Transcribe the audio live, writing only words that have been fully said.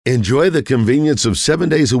Enjoy the convenience of 7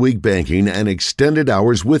 days a week banking and extended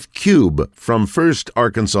hours with Cube from First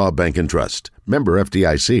Arkansas Bank and Trust. Member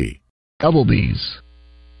FDIC. Double B's.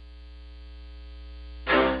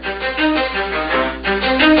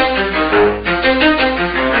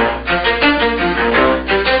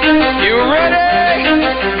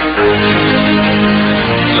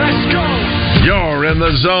 In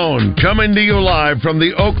the zone, coming to you live from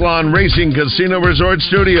the Oaklawn Racing Casino Resort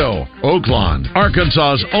Studio. Oaklawn,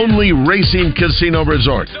 Arkansas's only racing casino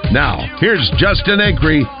resort. Now, here's Justin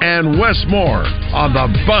Acree and Wes Moore on the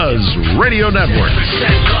Buzz Radio Network.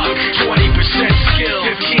 20% luck, 20% skill,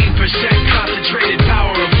 15% concentrated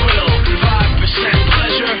power of will, 5%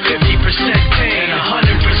 pleasure, 50% pain,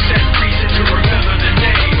 100% reason to remember the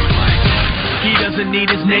name. He doesn't need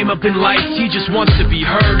his name up in lights, he just wants to be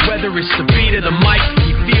heard, whether it's the beat of the mic.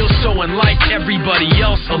 He feels so unlike everybody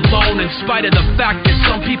else, alone, in spite of the fact that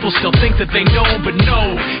some people still think that they know, but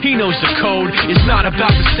no, he knows the code. It's not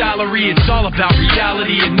about the salary, it's all about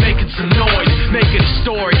reality and making some noise, making a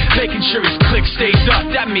story, making sure his click stays up.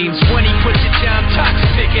 That means when he puts it down, Tox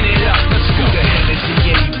picking it up. Let's go. Who the hell is he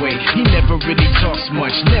anyway? He never really talks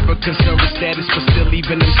much, never concerned with status, but still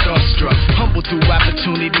even him starstruck. Humble through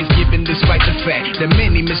opportunities, given despite the fact that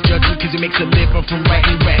many misjudge him because he makes a living from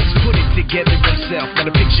writing raps. Put it together himself, now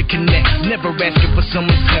the picture connects. Never asking for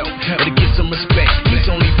someone's help or to get some respect. He's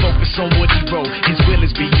only focused on what he wrote. His will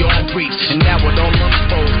is beyond reach, and now it all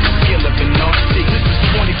unfolds. The skill of an artist. This is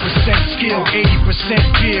 20% skill, 80%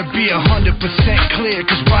 fear, be 100% clear,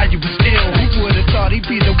 cause Ryu was ill. Who would've thought he'd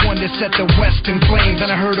be the one that set the West in flames?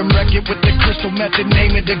 And I heard him wreck it with the crystal method,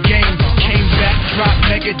 name of the game. Came back, dropped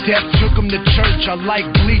Megadeth, took him to church. I like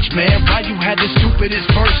Bleach, man. Ryu had the stupidest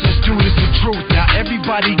verses, dude, is the truth. Now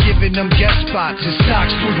everybody giving them guest spots and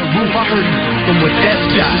stocks through the roof. I heard him with that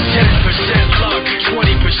stock. 10% luck,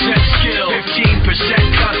 20% skill,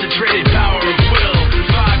 15% concentrated power of will,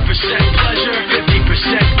 5% pleasure,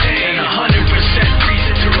 50% pain, 100%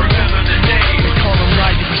 reason to remember the name. They call him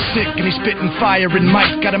Ryu, he's sick and he's spitting fire and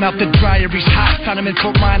Mike got him out the dryer, he's hot. Found him in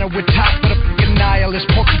Fort Minor with top, but a fucking nihilist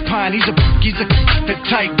porcupine. He's a the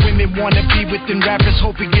type women wanna be within rappers.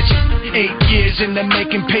 Hope he gets 8 years in the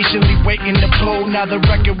making, patiently waiting to blow. Now the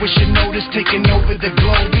record with your notice taking over the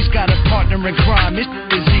globe. He's got a partner in crime, his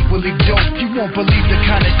is equally dope. You won't believe the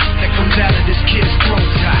kind of that comes out of this kid's throat.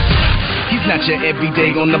 He's not your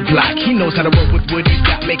everyday on the block. He knows how to work with what he's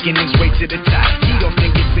got, making his way to the top. He often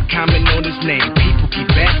gets a comment on his name. People keep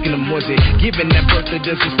asking him, was it given that birth that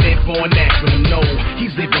doesn't stand for an acronym? No,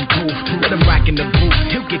 he's living proof. Let him rock in the booth.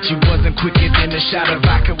 He'll get you buzzing quicker than a shot of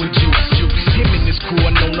vodka with juice. Him and his crew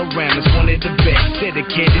are known around as one of the best.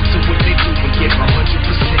 Dedicated to what they do and give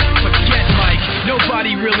 100%. Forget Mike,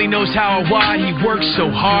 nobody really knows how or why he works so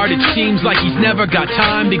hard. It seems like he's never got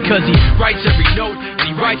time because he writes every note and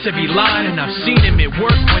he writes every line. And I've seen him at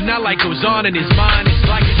work when that light goes on in his mind. It's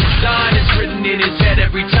like a design is written in his head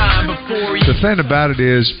every time before he... The thing about it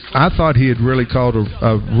is, I thought he had really called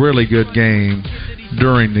a really good game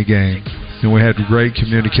during the game. And we had great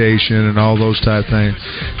communication and all those type things.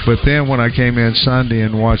 But then when I came in Sunday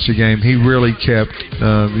and watched the game, he really kept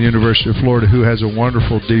the University of Florida, who has a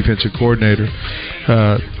wonderful defensive coordinator,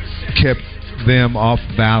 kept them off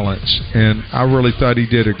balance. And I really thought he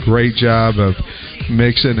did a great job of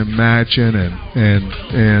mixing and matching,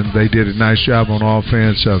 and they did a nice job on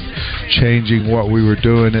offense of changing what we were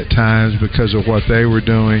doing at times because of what they were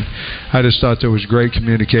doing. I just thought there was great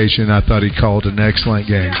communication. I thought he called an excellent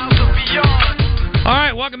game. All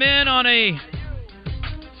right, welcome in on a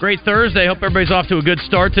great Thursday. Hope everybody's off to a good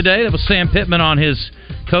start today. That was Sam Pittman on his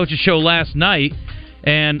coach's show last night,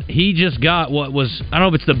 and he just got what was, I don't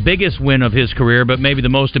know if it's the biggest win of his career, but maybe the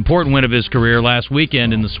most important win of his career last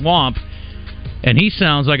weekend in the Swamp. And he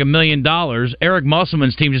sounds like $1 million. Eric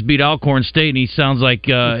Musselman's team just beat Alcorn State, and he sounds like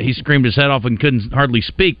he screamed his head off and couldn't hardly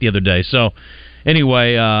speak the other day. So,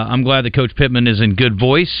 anyway, I'm glad that Coach Pittman is in good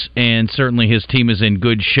voice, and certainly his team is in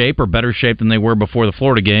good shape, or better shape than they were before the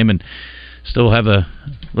Florida game, and still have a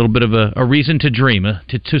little bit of a reason to dream,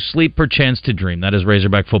 to sleep perchance to dream. That is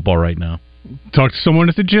Razorback football right now. Talked to someone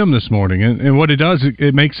at the gym this morning, and what it does,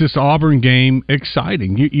 it makes this Auburn game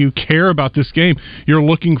exciting. You care about this game. You're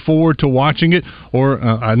looking forward to watching it. Or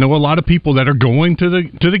I know a lot of people that are going to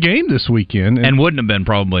the game this weekend, and wouldn't have been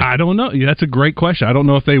probably. I don't know. That's a great question. I don't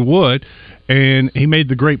know if they would. And he made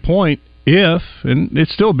the great point. If, and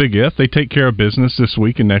it's still a big if, they take care of business this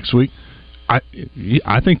week and next week,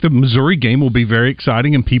 I think the Missouri game will be very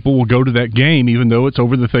exciting, and people will go to that game, even though it's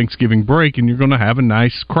over the Thanksgiving break, and you're going to have a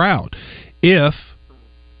nice crowd. If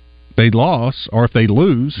they lost or if they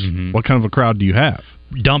lose, what kind of a crowd do you have?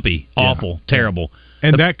 Dumpy, awful, terrible.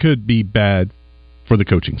 And that could be bad for the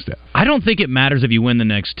coaching staff. I don't think it matters if you win the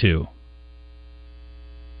next two.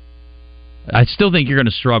 I still think you're going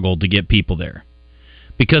to struggle to get people there.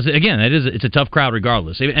 Because, again, it's a tough crowd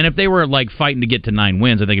regardless. And if they were like fighting to get to 9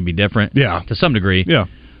 wins, I think it'd be different to some degree. Yeah.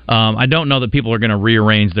 I don't know that people are going to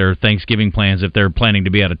rearrange their Thanksgiving plans if they're planning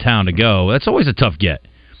to be out of town to go. That's always a tough get.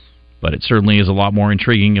 But it certainly is a lot more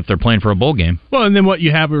intriguing if they're playing for a bowl game. Well, and then what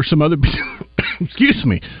you have are some other excuse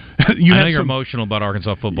me. I know you're emotional about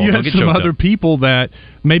Arkansas football. You have some other people that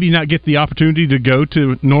maybe not get the opportunity to go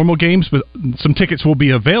to normal games, but some tickets will be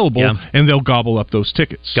available, and they'll gobble up those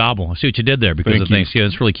tickets. Gobble. I see what you did there because of Thanksgiving.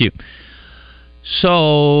 It's really cute.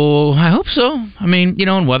 So I hope so. I mean,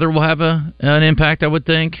 and weather will have an impact, I would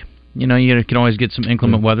think. You can always get some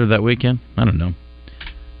inclement weather that weekend. I don't know.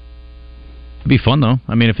 It'd be fun though.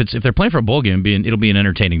 I mean, if they're playing for a bowl game, it'll be an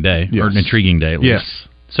entertaining day or an intriguing day at least. Yes,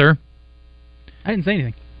 sir. I didn't say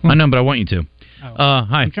anything. I know, but I want you to. Oh.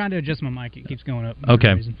 Hi. I'm trying to adjust my mic. It keeps going up.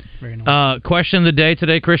 Okay. Very annoying. Question of the day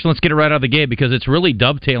today, Christian. Let's get it right out of the gate because it's really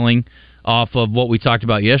dovetailing off of what we talked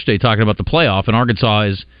about yesterday, talking about the playoff, and Arkansas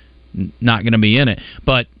is not going to be in it.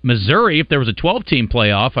 But Missouri, if there was a 12-team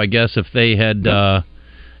playoff, I guess if they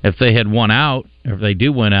had won out, or if they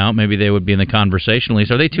do win out, maybe they would be in the conversation at least.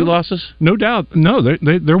 Are they 2 losses? No doubt. No,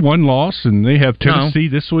 they're 1 loss, and they have Tennessee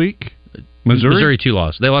this week. Missouri 2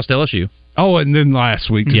 losses. They lost to LSU. Oh, and then last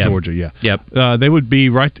week to Georgia, Yep. They would be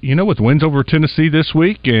right, with wins over Tennessee this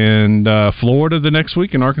week and Florida the next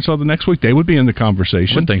week and Arkansas the next week, they would be in the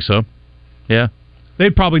conversation. I would think so. Yeah.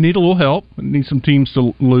 They'd probably need a little help, need some teams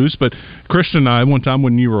to lose. But Christian and I, one time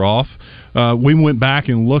when you were off, we went back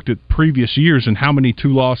and looked at previous years and how many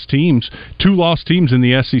two-loss teams in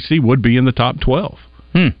the SEC would be in the top 12.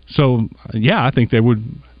 So, I think there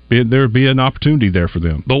would be an opportunity there for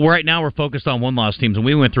them. But right now we're focused on 1-loss teams, and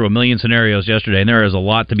we went through a million scenarios yesterday, and there is a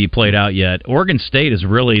lot to be played out yet. Oregon State is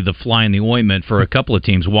really the fly in the ointment for a couple of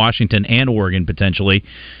teams, Washington and Oregon potentially,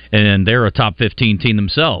 and they're a top 15 team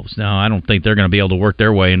themselves. Now, I don't think they're going to be able to work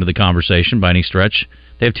their way into the conversation by any stretch.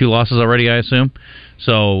 They have 2 losses already, I assume.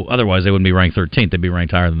 So otherwise they wouldn't be ranked 13th. They'd be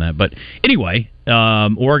ranked higher than that. But anyway,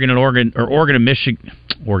 Oregon and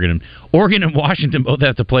Washington both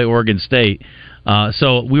have to play Oregon State.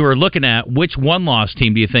 So we were looking at which 1-loss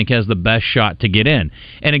team do you think has the best shot to get in?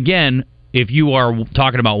 And again, if you are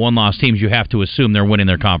talking about 1-loss teams, you have to assume they're winning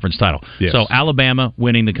their conference title. Yes. So Alabama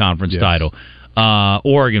winning the conference title.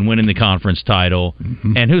 Oregon winning the conference title.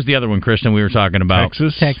 Mm-hmm. And who's the other one, Christian, we were talking about?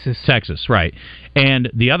 Texas, right. And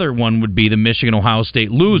the other one would be the Michigan-Ohio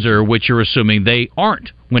State loser, which you're assuming they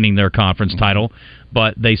aren't winning their conference title,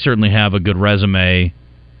 but they certainly have a good resume,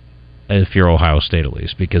 if you're Ohio State at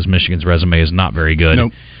least, because Michigan's resume is not very good.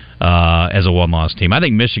 Nope. As a 1-loss team. I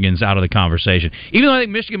think Michigan's out of the conversation. Even though I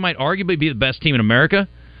think Michigan might arguably be the best team in America,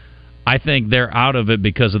 I think they're out of it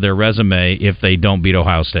because of their resume if they don't beat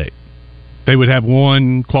Ohio State. They would have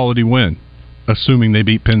 1 quality win, assuming they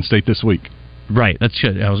beat Penn State this week. Right. That's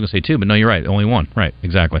good. I was going to say 2, but no, you're right. Only 1. Right.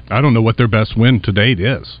 Exactly. I don't know what their best win to date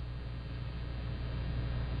is.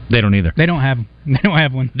 They don't either. They don't have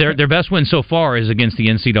one. Their best win so far is against the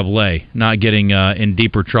NCAA, not getting in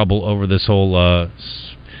deeper trouble over this whole,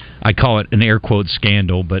 I call it an air quote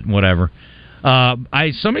scandal, but whatever.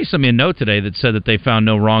 Somebody sent me a note today that said that they found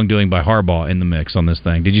no wrongdoing by Harbaugh in the mix on this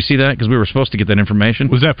thing. Did you see that? Because we were supposed to get that information.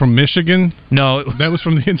 Was that from Michigan? No, that was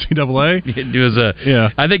from the NCAA. It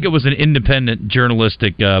was I think it was an independent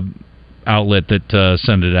journalistic outlet that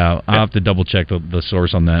sent it out. I'll have to double check the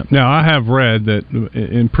source on that. Now, I have read that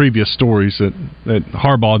in previous stories that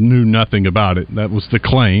Harbaugh knew nothing about it. That was the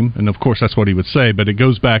claim, and of course that's what he would say, but it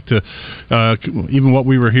goes back to even what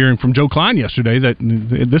we were hearing from Joe Klein yesterday, that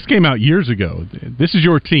this came out years ago. This is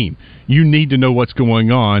your team. You need to know what's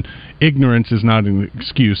going on. Ignorance is not an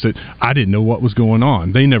excuse that I didn't know what was going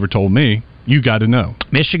on. They never told me. You got to know.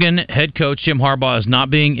 Michigan head coach Jim Harbaugh is not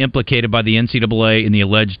being implicated by the NCAA in the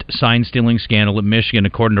alleged sign-stealing scandal at Michigan,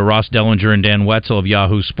 according to Ross Dellinger and Dan Wetzel of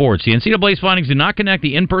Yahoo Sports. The NCAA's findings do not connect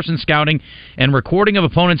the in-person scouting and recording of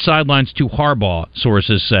opponents' sidelines to Harbaugh,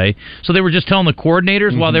 sources say. So they were just telling the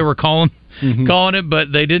coordinators while they were calling it,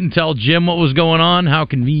 but they didn't tell Jim what was going on? How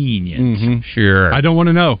convenient. Sure. I don't want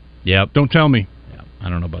to know. Yep. Don't tell me. Yep. I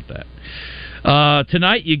don't know about that.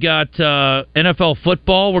 Tonight you got NFL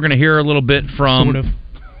football. We're going to hear a little bit from... Sort of.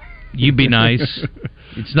 You be nice.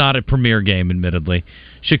 It's not a premier game, admittedly.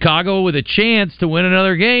 Chicago with a chance to win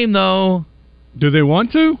another game, though. Do they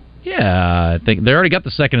want to? Yeah, I think they already got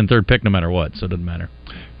the second and third pick no matter what, so it doesn't matter.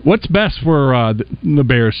 What's best for the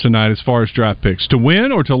Bears tonight as far as draft picks? To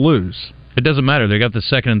win or to lose? It doesn't matter. They got the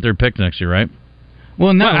second and third pick next year, right?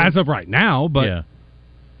 Well, no. Well, as of right now, but...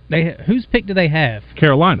 Yeah. Whose pick do they have?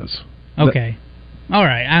 Carolina's. Okay. All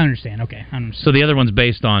right, I understand. Okay, I understand. So the other one's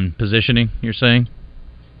based on positioning, you're saying?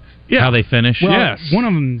 Yeah. How they finish? Well, Yes. one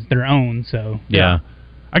of them's their own, so... Yeah.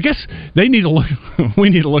 I guess they need to look. We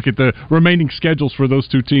need to look at the remaining schedules for those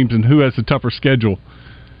two teams and who has the tougher schedule.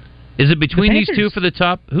 Is it between The these two Panthers- for the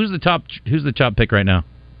top? Who's the top pick right now?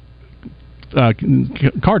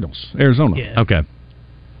 Cardinals, Arizona. Yeah. Okay.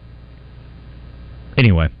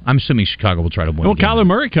 Anyway, I'm assuming Chicago will try to win. Well, again. Kyler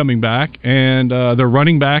Murray coming back, and their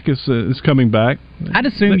running back is coming back. I'd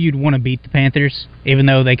assume you'd want to beat the Panthers, even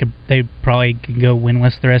though they probably could go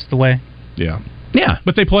winless the rest of the way. Yeah, Yeah.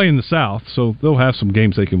 but they play in the South, so they'll have some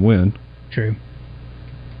games they can win. True.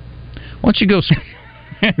 Why don't you go?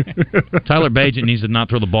 Tyler Bagent needs to not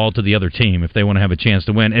throw the ball to the other team if they want to have a chance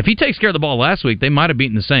to win. If he takes care of the ball last week, they might have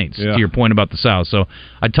beaten the Saints. Yeah. To your point about the South, so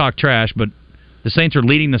I'd talk trash, but the Saints are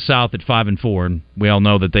leading the South at 5-4, and we all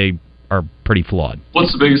know that they are pretty flawed.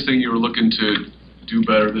 What's the biggest thing you were looking to do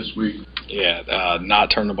better this week? Yeah, not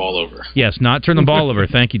turn the ball over. Yes, not turn the ball over.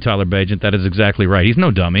 Thank you, Tyler Bagent. That is exactly right. He's no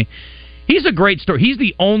dummy. He's a great story. He's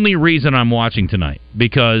the only reason I'm watching tonight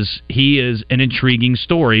because he is an intriguing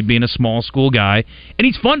story, being a small school guy, and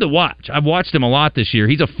he's fun to watch. I've watched him a lot this year.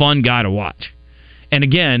 He's a fun guy to watch. And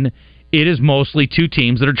again, it is mostly two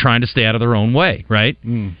teams that are trying to stay out of their own way, right?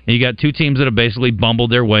 And you got two teams that have basically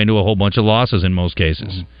bumbled their way into a whole bunch of losses in most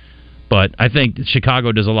cases. But I think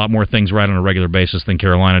Chicago does a lot more things right on a regular basis than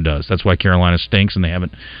Carolina does. That's why Carolina stinks, and they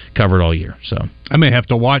haven't covered all year. So I may have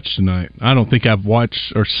to watch tonight. I don't think I've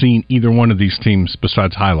watched or seen either one of these teams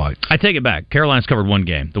besides highlights. I take it back. Carolina's covered one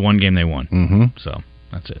game, the one game they won. Mm-hmm. So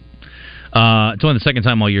that's it. It's only the second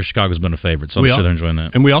time all year Chicago's been a favorite, so I'm sure they're enjoying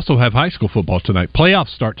that. And we also have high school football tonight.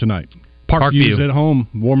 Playoffs start tonight. Parkview's Parkview at home,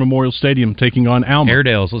 War Memorial Stadium taking on Alma.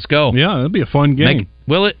 Airedales, let's go. Yeah, that'll be a fun game.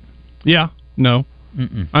 Will it? Yeah, no.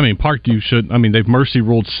 Mm-mm. I mean, Parkview should. I mean, they've mercy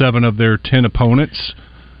ruled 7 of their 10 opponents.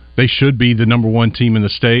 They should be the number 1 team in the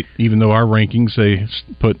state, even though our rankings they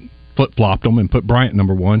flip-flopped them and put Bryant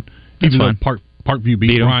number 1. That's even fine. though Parkview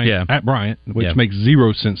beat 'em, Bryant yeah. at Bryant, which Yeah. makes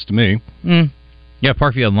 0 sense to me. Yeah,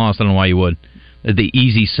 Parkview hadn't lost. I don't know why you would. The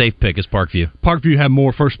easy, safe pick is Parkview. Parkview had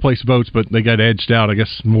more first-place votes, but they got edged out. I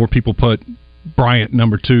guess more people put Bryant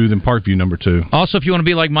number 2 than Parkview number 2. Also, if you want to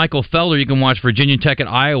be like Michael Felder, you can watch Virginia Tech at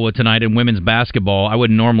Iowa tonight in women's basketball. I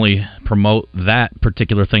wouldn't normally promote that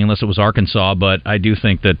particular thing unless it was Arkansas, but I do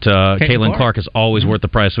think that Caitlin Clark is always worth the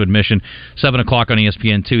price of admission. 7 o'clock on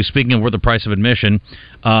ESPN2. Speaking of worth the price of admission,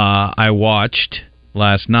 I watched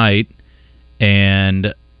last night,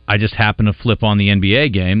 and I just happened to flip on the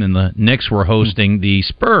NBA game, and the Knicks were hosting the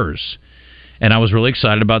Spurs. And I was really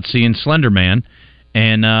excited about seeing Slender Man,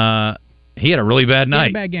 and he had a really bad He had night.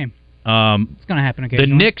 a bad game. It's going to happen The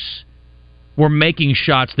occasionally. Knicks were making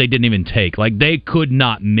shots they didn't even take. Like, they could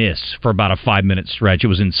not miss for about a 5-minute stretch. It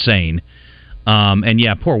was insane. And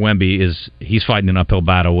yeah, poor Wemby he's fighting an uphill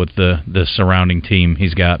battle with the surrounding team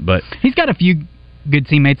he's got. But He's got a few good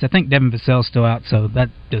teammates. I think Devin Vassell's still out, so that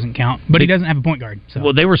doesn't count. But he doesn't have a point guard. So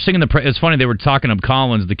well, they were singing it's funny, they were talking up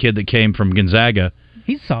Collins, the kid that came from Gonzaga.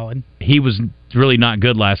 he's solid. He was really not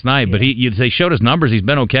good last night, but they showed his numbers. He's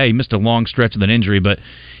been okay. He missed a long stretch with an injury, but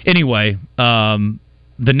anyway, the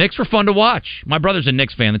Knicks were fun to watch. My brother's a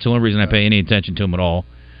Knicks fan. That's the only reason I pay any attention to him at all.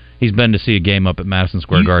 He's been to see a game up at Madison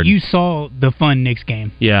Square Garden. You saw the fun Knicks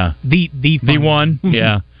game. Yeah. The fun one.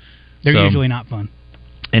 Yeah. They're usually not fun.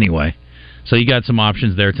 Anyway, so you got some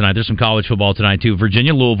options there tonight. There's some college football tonight, too.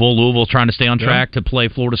 Louisville. Louisville's trying to stay on track to play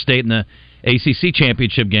Florida State in the ACC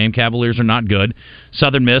championship game. Cavaliers are not good.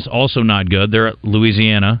 Southern Miss also not good. They're at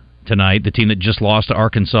Louisiana tonight, the team that just lost to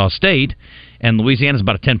Arkansas State. And Louisiana's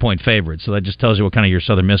about a 10-point favorite, so that just tells you what kind of year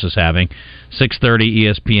Southern Miss is having. 6:30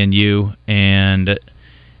 ESPNU, and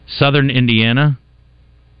Southern Indiana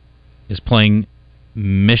is playing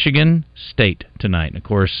Michigan State tonight. And, of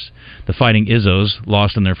course, the Fighting Izzos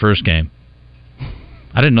lost in their first game.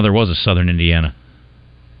 I didn't know there was a Southern Indiana.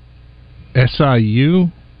 SIU?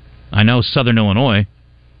 I know Southern Illinois.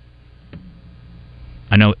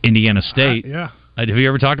 I know Indiana State. Yeah. Have you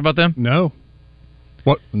ever talked about them? No.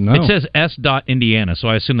 What? No. It says S. Indiana, so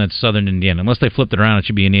I assume that's Southern Indiana. Unless they flipped it around, it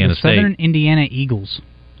should be Indiana The State. Southern Indiana Eagles.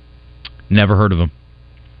 Never heard of them.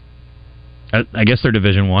 I guess they're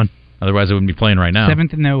Division I. Otherwise, they wouldn't be playing right now.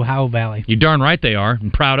 7th in the Ohio Valley. You're darn right they are.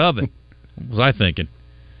 I'm proud of it. What was I thinking?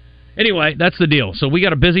 Anyway, that's the deal. So we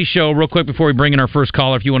got a busy show. Real quick before we bring in our first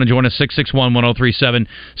caller, if you want to join us, 661-1037.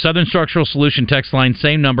 Southern Structural Solution text line,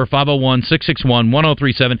 same number,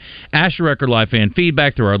 501-661-1037. Ask your Record Live fan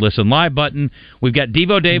feedback through our Listen Live button. We've got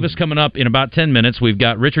Devo Davis coming up in about 10 minutes. We've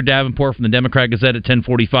got Richard Davenport from the Democrat Gazette at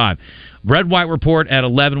 10:45. Red White Report at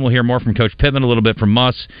 11. We'll hear more from Coach Pittman, a little bit from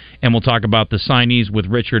us, and we'll talk about the signees with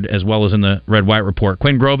Richard as well as in the Red White Report.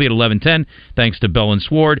 Quinn Grovey at 11:10. Thanks to Bell and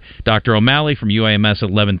Sword. Dr. O'Malley from UAMS at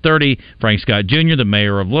 11:30. Frank Scott Jr., the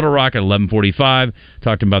mayor of Little Rock, at 11:45.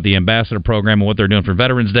 Talking about the ambassador program and what they're doing for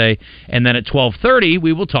Veterans Day. And then at 12:30,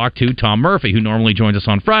 we will talk to Tom Murphy, who normally joins us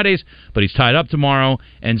on Fridays, but he's tied up tomorrow,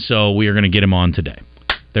 and so we are going to get him on today.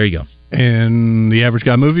 There you go. And the Average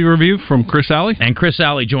Guy movie review from Chris Alley. And Chris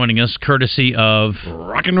Alley joining us, courtesy of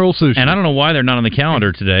Rock and Roll Sushi. And I don't know why they're not on the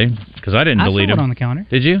calendar today, because I didn't delete them. I saw it on the calendar.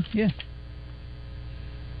 Did you? Yeah.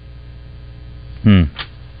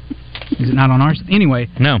 Is it not on ours? Anyway.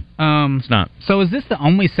 No, it's not. So is this the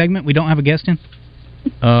only segment we don't have a guest in?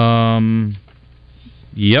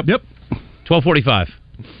 Yep. 12:45.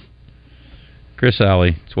 Chris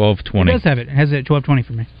Alley, 12:20. It does have it. It has it at 12:20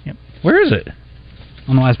 for me. Yep. Where is it?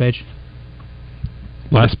 On the last page.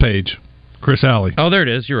 Last page. Chris Alley. Oh, there it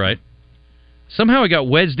is. You're right. Somehow it got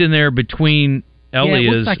wedged in there between Elias. Yeah,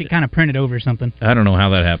 it looks like it kind of printed over or something. I don't know how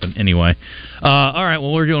that happened. Anyway. All right,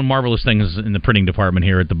 well, we're doing marvelous things in the printing department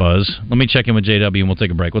here at The Buzz. Let me check in with JW and we'll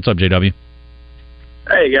take a break. What's up, JW?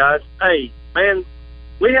 Hey, guys. Hey, man,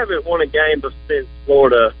 we haven't won a game since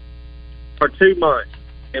Florida for 2 months,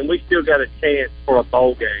 and we still got a chance for a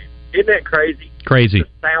bowl game. Isn't that crazy? Crazy. The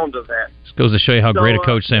sound of that. This goes to show you how great a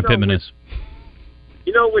coach Sam Pittman is.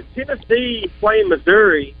 You know, with Tennessee playing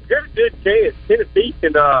Missouri, there's a good chance Tennessee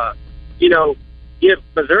can, give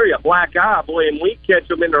Missouri a black eye, boy, and we catch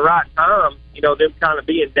them in the right time, them kind of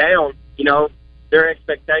being down, their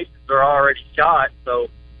expectations are already shot. So,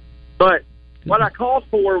 but what I called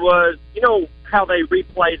for was, how they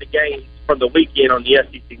replay the games from the weekend on the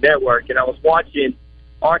SEC Network, and I was watching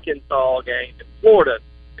Arkansas game in Florida,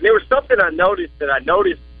 and there was something I noticed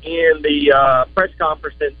in the press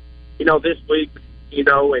conference, this week, and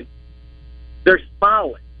they're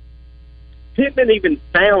smiling. Pittman even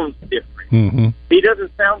sounds different. Mm-hmm. He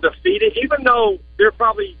doesn't sound defeated, even though there's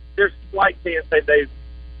a slight chance that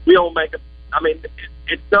we don't make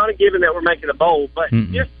it's not a given that we're making a bowl, but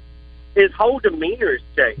just his whole demeanor has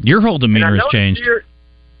changed. Your whole demeanor has changed.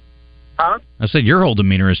 Huh? I said your whole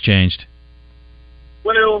demeanor has changed.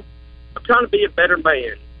 Well, I'm trying to be a better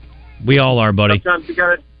man. We all are, buddy. Sometimes you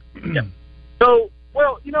got to. Yeah. So,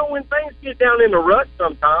 when things get down in the rut,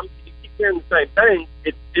 sometimes you keep hearing the same thing.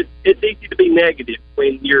 It's easy to be negative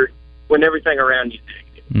when everything around you is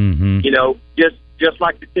negative. Mm-hmm. Just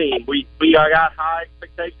like the team, we got high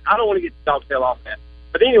expectations. I don't want to get the dog tail off that.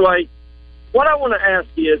 But anyway, what I want to ask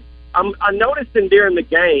is, I noticed during the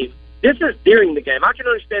game. This is during the game. I can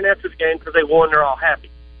understand after the game because they won, they're all happy.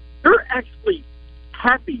 They're actually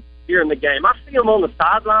happy during the game. I see them on the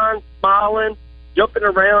sidelines, smiling, jumping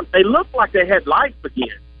around. They look like they had life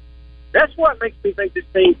again. That's what makes me think this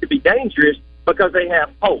team could be dangerous, because they have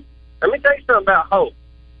hope. Let me tell you something about hope.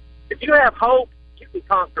 If you have hope, you can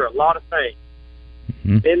conquer a lot of things.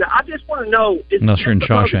 Mm-hmm. And I just want to know, unless you're in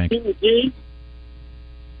Shawshank.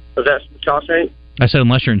 Was that Shawshank? I said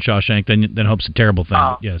unless you're in Shawshank, then hope's a terrible thing.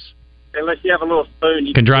 Yes. Unless you have a little spoon,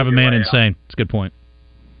 you can drive a man insane. That's a good point.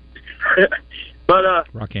 But I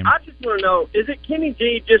just want to know, is it Kenny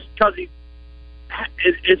G just because he's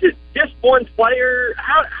is it just one player?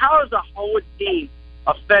 How is the whole team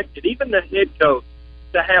affected, even the head coach,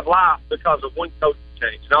 to have life because of one coach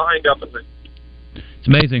change? And I'll hang up and listen. It's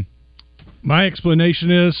amazing. My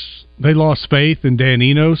explanation is they lost faith in Dan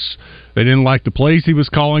Enos. They didn't like the plays he was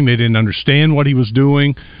calling. They didn't understand what he was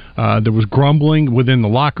doing. There was grumbling within the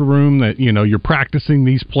locker room that, you're practicing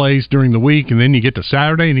these plays during the week, and then you get to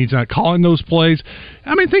Saturday and he's not calling those plays.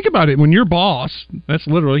 I mean, think about it. When your boss, that's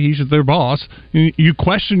literally, he's their boss, you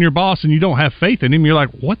question your boss and you don't have faith in him, you're like,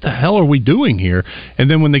 what the hell are we doing here?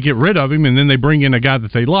 And then when they get rid of him and then they bring in a guy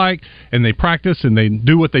that they like and they practice and they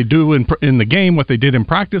do what they do in the game, what they did in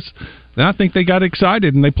practice, then I think they got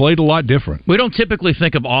excited and they played a lot different. We don't typically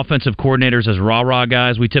think of offensive coordinators as rah-rah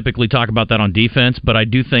guys. We typically talk about that on defense, but I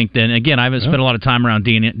do think that, again, I haven't spent a lot of time around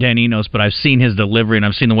Dan Enos, but I've seen his delivery and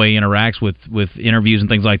I've seen the way he interacts with interviews and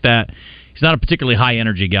things like that. He's not a particularly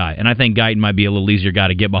high-energy guy, and I think Guyton might be a little easier guy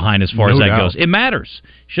to get behind as far as that goes. It matters.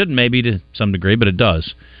 Shouldn't maybe to some degree, but it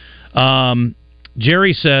does.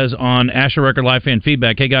 Jerry says on Asher Record Live Fan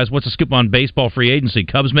Feedback, hey guys, what's the scoop on baseball free agency?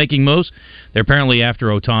 Cubs making moves? They're apparently after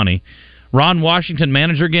Ohtani. Ron Washington,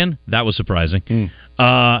 manager again? That was surprising.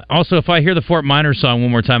 Also, if I hear the Fort Minor song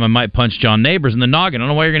one more time, I might punch John Neighbors in the noggin. I don't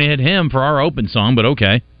know why you're going to hit him for our open song, but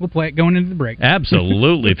okay. We'll play it going into the break.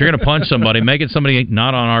 Absolutely. If you're going to punch somebody, make it somebody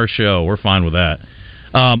not on our show. We're fine with that.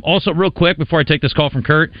 Also, real quick, before I take this call from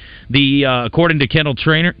Kurt, according to Kendall,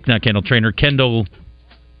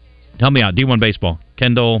 help me out, D1 Baseball.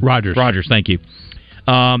 Kendall Rogers, thank you.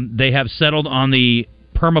 They have settled on the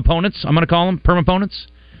permaponents, I'm going to call them, permaponents,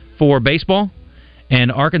 for baseball.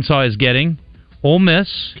 And Arkansas is getting Ole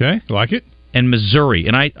Miss. Okay, like it. And Missouri.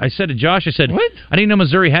 And I said to Josh, I said, what? I didn't know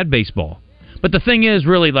Missouri had baseball. But the thing is,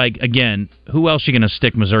 really, like, again, who else are you going to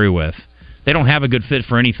stick Missouri with? They don't have a good fit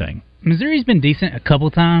for anything. Missouri's been decent a couple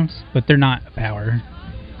times, but they're not a power.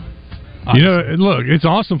 You know, look, it's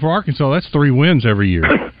awesome for Arkansas. That's 3 wins every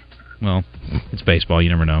year. Well, it's baseball. You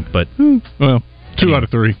never know. But well, 2 out of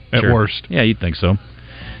 3 at worst. Yeah, you'd think so.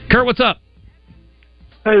 Kurt, what's up?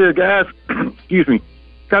 Hey there, guys. Excuse me.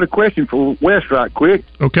 Got a question for Wes right quick.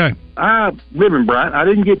 Okay. I live in Bryant. I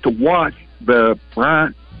didn't get to watch the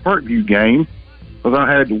Bryant Parkview game because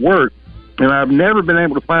I had to work, and I've never been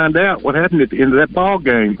able to find out what happened at the end of that ball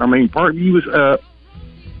game. I mean, Parkview was up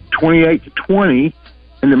 28-20,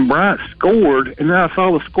 and then Bryant scored, and then I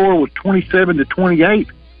saw the score was 27-28.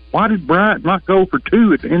 Why did Bryant not go for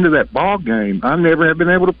 2 at the end of that ball game? I never have been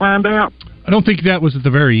able to find out. I don't think that was at the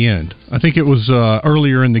very end. I think it was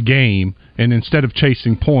earlier in the game, and instead of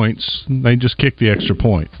chasing points, they just kicked the extra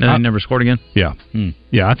point. And they never scored again? Yeah.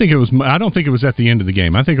 Yeah, I don't think it was at the end of the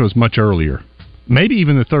game. I think it was much earlier. Maybe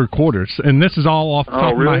even the third quarter. And this is all off the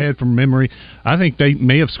top of my head from memory. I think they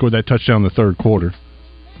may have scored that touchdown in the third quarter.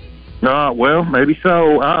 Well, maybe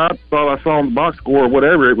so. I thought I saw on the box score or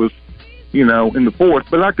whatever it was, in the fourth.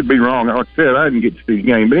 But I could be wrong. Like I said, I didn't get to see the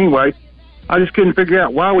game. But anyway, I just couldn't figure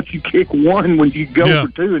out why would you kick 1 when you go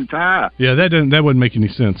for 2 and tie. Yeah, that wouldn't make any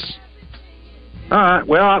sense. All right.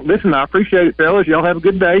 Well, listen, I appreciate it, fellas. Y'all have a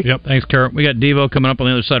good day. Yep. Thanks, Kurt. We got Devo coming up on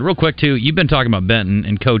the other side. Real quick, too, you've been talking about Benton,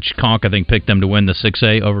 and Coach Conk, I think, picked them to win the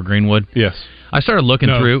 6A over Greenwood. Yes. I started looking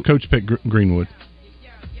through. Coach picked Greenwood.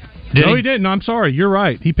 He didn't. I'm sorry. You're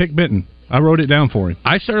right. He picked Benton. I wrote it down for him.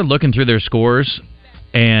 I started looking through their scores,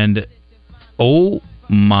 and oh,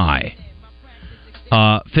 my.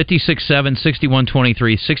 56-7,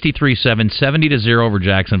 61-23, 63-7, 70-0 over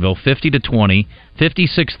Jacksonville, 50-20,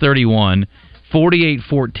 56-31,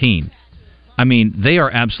 48-14. I mean, they are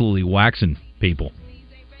absolutely waxing people.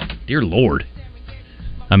 Dear Lord.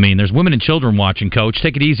 I mean, there's women and children watching, Coach.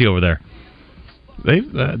 Take it easy over there.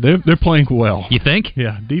 They're playing well. You think?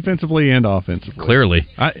 Yeah, defensively and offensively. Clearly.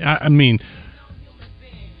 I mean,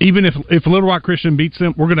 even if Little Rock Christian beats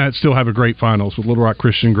them, we're going to still have a great finals with Little Rock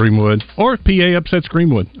Christian, Greenwood, or if PA upsets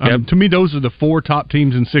Greenwood. To me, those are the 4 top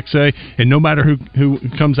teams in 6A, and no matter who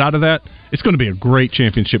comes out of that, it's going to be a great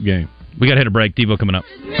championship game. We got to hit a break. Devo coming up.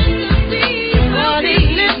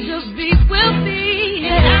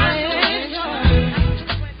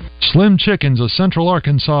 Slim Chickens of Central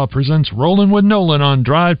Arkansas presents Rollin' with Nolan on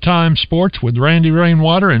Drive Time Sports with Randy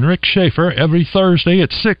Rainwater and Rick Schaefer every Thursday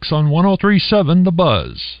at 6 on 103.7 The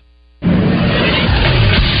Buzz.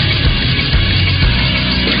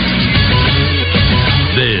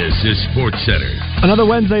 This is Sports Center. Another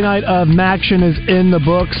Wednesday night of Maction is in the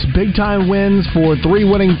books. Big-time wins for 3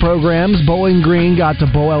 winning programs. Bowling Green got to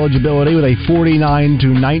bowl eligibility with a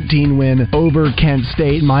 49-19 win over Kent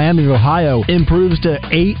State. Miami of Ohio improves to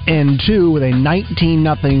 8-2 with a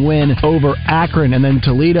 19-0 win over Akron. And then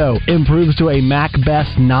Toledo improves to a MAC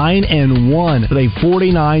best 9-1 with a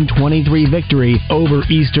 49-23 victory over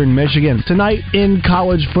Eastern Michigan. Tonight in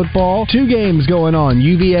college football, 2 games going on.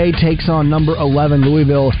 UVA takes on number 11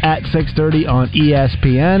 Louisville at 6:30 on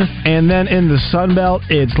ESPN. And then in the Sun Belt,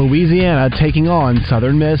 it's Louisiana taking on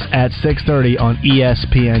Southern Miss at 6:30 on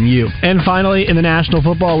ESPNU. And finally, in the National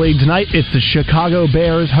Football League tonight, it's the Chicago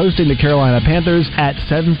Bears hosting the Carolina Panthers at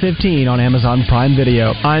 7:15 on Amazon Prime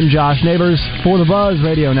Video. I'm Josh Neighbors for the Buzz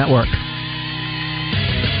Radio Network.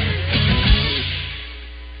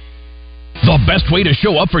 The best way to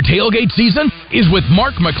show up for tailgate season is with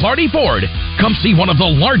Mark McClarty Ford. Come see one of the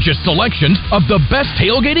largest selections of the best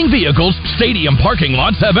tailgating vehicles stadium parking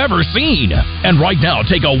lots have ever seen. And right now,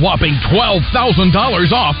 take a whopping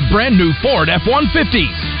 $12,000 off brand new Ford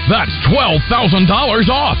F-150s. That's $12,000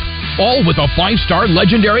 off. All with a 5-star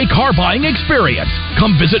legendary car buying experience.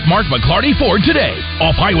 Come visit Mark McClarty Ford today,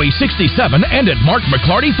 off Highway 67 and at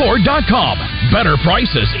markmcclartyford.com. Better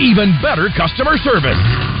prices, even better customer service.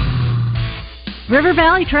 River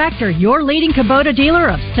Valley Tractor, your leading Kubota dealer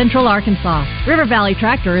of Central Arkansas. River Valley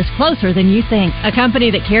Tractor is closer than you think. A company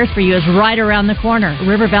that cares for you is right around the corner.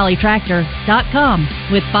 RiverValleyTractor.com.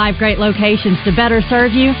 With 5 great locations to better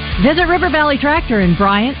serve you, visit River Valley Tractor in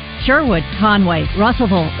Bryant, Sherwood, Conway,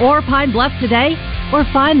 Russellville, or Pine Bluff today, or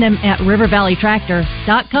find them at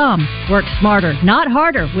RiverValleyTractor.com. Work smarter, not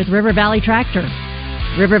harder with River Valley Tractor.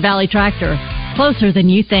 River Valley Tractor, closer than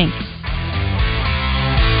you think.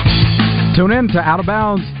 Tune in to Out of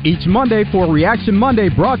Bounds each Monday for Reaction Monday,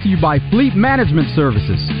 brought to you by Fleet Management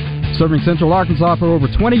Services. Serving Central Arkansas for over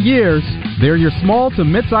 20 years, they're your small to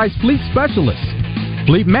mid-sized fleet specialists.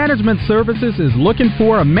 Fleet Management Services is looking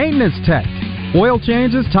for a maintenance tech. Oil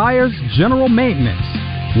changes, tires, general maintenance.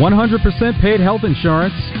 100% paid health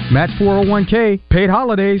insurance, match 401k, paid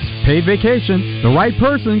holidays, paid vacation. The right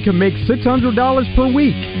person can make $600 per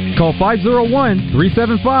week. Call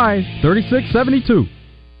 501-375-3672.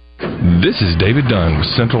 This is David Dunn with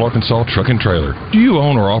Central Arkansas Truck and Trailer. Do you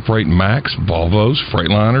own or operate Max, Volvos,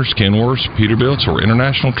 Freightliners, Kenworths, Peterbilts, or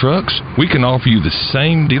international trucks? We can offer you the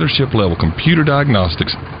same dealership-level computer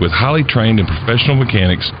diagnostics with highly trained and professional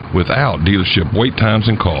mechanics without dealership wait times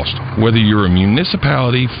and cost. Whether you're a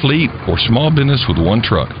municipality, fleet, or small business with one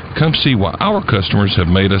truck, come see why our customers have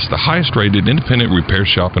made us the highest-rated independent repair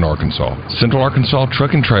shop in Arkansas. Central Arkansas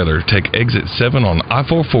Truck and Trailer. Take exit 7 on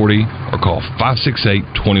I-440 or call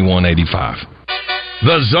 568-2185.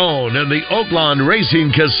 The Zone in the Oaklawn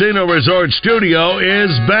Racing Casino Resort Studio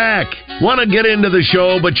is back. Want to get into the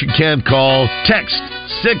show, but you can't call? Text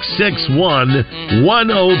 661-1037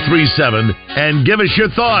 and give us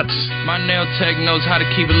your thoughts. My nail tech knows how to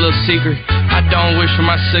keep a little secret. I don't wish for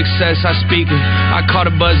my success, I speak it. I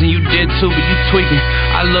caught a buzz and you did too, but you tweaking.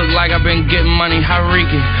 I look like I've been getting money, how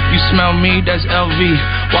reeking. You smell me, that's LV.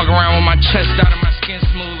 Walk around with my chest out and my skin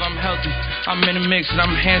smooth, I'm healthy. I'm in the mix and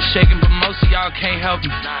I'm handshaking, but most of y'all can't help me.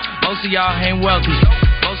 Most of y'all ain't wealthy.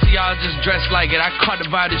 Most of y'all just dress like it. I caught the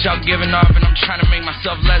vibe that y'all giving off, and I'm trying to make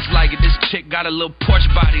myself less like it. This chick got a little Porsche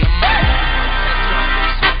body.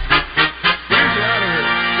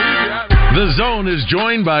 The Zone is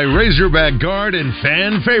joined by Razorback guard and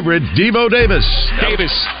fan favorite Devo Davis.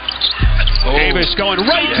 Davis going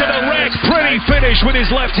right to the rack. Pretty finish with his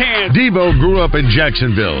left hand. Devo grew up in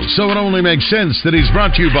Jacksonville, so it only makes sense that he's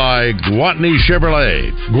brought to you by Gwatney Chevrolet.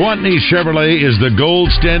 Gwatney Chevrolet is the gold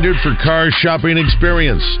standard for car shopping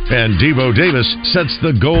experience, and Devo Davis sets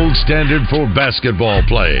the gold standard for basketball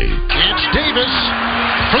play. It's Davis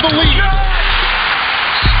for the lead.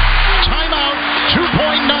 Timeout,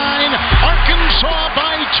 2.9. Arkansas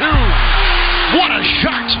by 2. What a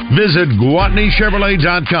shot! Visit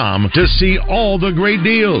GwatneyChevrolet.com to see all the great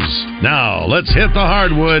deals. Now, let's hit the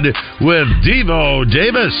hardwood with Devo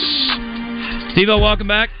Davis. Devo, welcome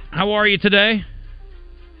back. How are you today?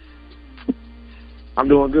 I'm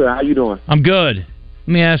doing good. How you doing? I'm good. Let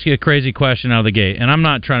me ask you a crazy question out of the gate, and I'm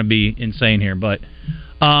not trying to be insane here, but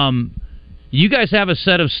you guys have a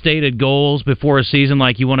set of stated goals before a season,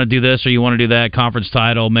 like you want to do this or you want to do that, conference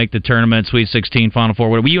title, make the tournament, Sweet 16, Final Four,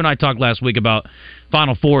 whatever. You and I talked last week about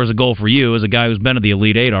Final Four as a goal for you, as a guy who's been to the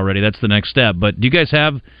Elite Eight already. That's the next step. But do you guys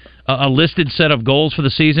have a listed set of goals for the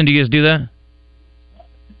season? Do you guys do that?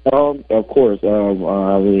 Of course.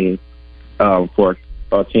 For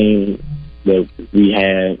our team that we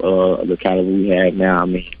have, the caliber we have now, I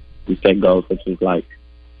mean, we set goals such as like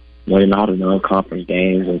winning all the non-conference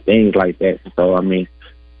games and things like that. So, I mean,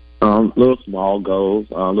 little small goals,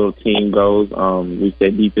 little team goals. We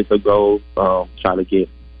set defensive goals, try to get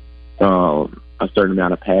a certain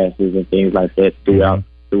amount of passes and things like that throughout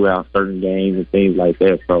certain games and things like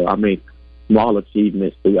that. So, I mean, small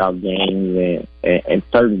achievements throughout games and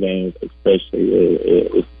certain games especially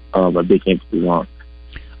is a big emphasis on.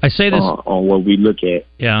 I say this on what we look at.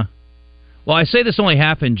 Yeah. Well, I say this only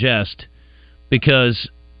half in jest because,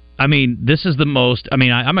 I mean, this is the most... I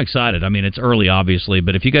mean, I'm excited. I mean, it's early, obviously,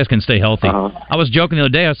 but if you guys can stay healthy... I was joking the other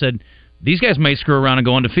day. I said, these guys may screw around and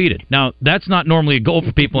go undefeated. Now, that's not normally a goal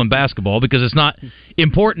for people in basketball because it's not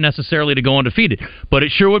important necessarily to go undefeated. But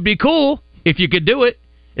it sure would be cool if you could do it.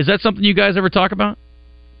 Is that something you guys ever talk about?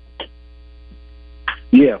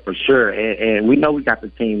 Yeah, for sure. And we know we got the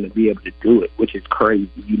team to be able to do it, which is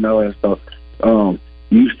crazy, you know. And so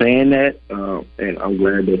you saying that, and I'm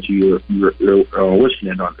glad that you're wishing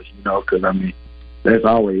it on us, you know, because, I mean, that's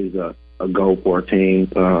always a goal for a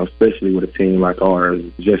team, especially with a team like ours.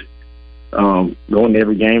 Just going to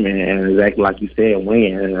every game and exactly like you said,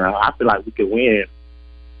 win. And I feel like we could win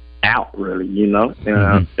out, really, you know.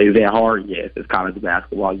 Is that hard? Yes, it's college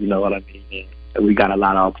basketball, you know what I mean? And we got a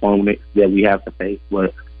lot of opponents that we have to face.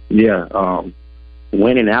 But, yeah,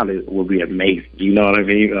 winning out will be amazing. You know what I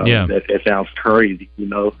mean? Yeah. That sounds crazy. You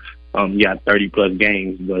know, you got 30+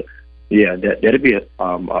 games, but yeah, that'd be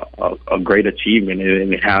a great achievement.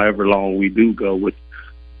 And however long we do go with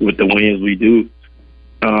the wins we do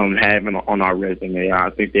having on our resume, I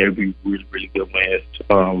think that'd be really, really good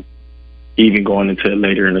wins. Even going into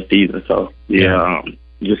later in the season. So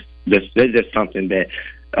that's just something that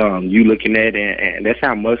you looking at, and that's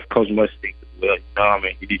how Coach Musk thinks as well. You know what I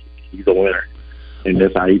mean? He's a winner, and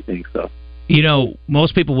that's how he thinks. So. You know,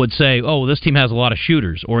 most people would say, "Oh, this team has a lot of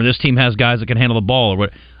shooters," or "This team has guys that can handle the ball," or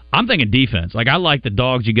what. I'm thinking defense. Like, I like the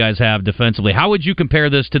dogs you guys have defensively. How would you compare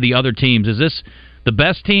this to the other teams? Is this the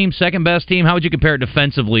best team, second best team? How would you compare it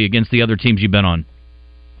defensively against the other teams you've been on?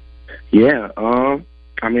 Yeah,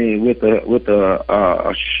 I mean, with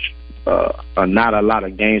not a lot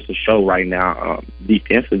of games to show right now,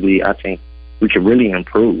 defensively, I think we can really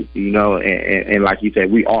improve. You know, and like you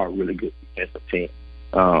said, we are a really good defensive team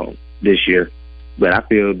this year. But I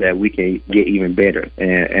feel that we can get even better,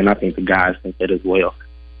 and I think the guys think that as well.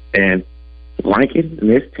 And ranking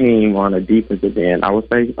this team on a defensive end, I would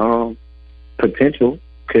say potential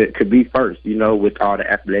could be first. You know, with all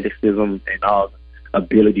the athleticism and all the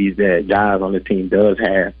abilities that guys on the team does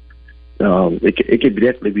have, it could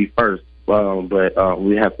definitely be first. But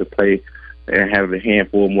we have to play and have a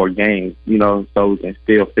handful more games, you know, so we can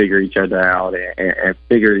still figure each other out and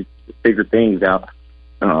figure things out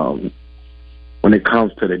when it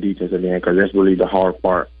comes to the defensive end, because that's really the hard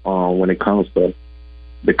part when it comes to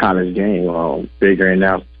the college game, figuring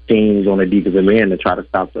out schemes on the defensive end to try to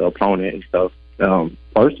stop the opponent and stuff.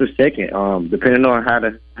 First or second, depending on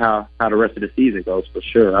how the rest of the season goes, for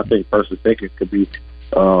sure. I think first or second could be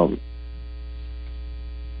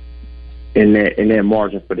in that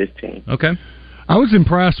margin for this team. Okay. I was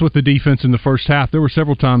impressed with the defense in the first half. There were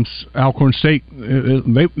several times Alcorn State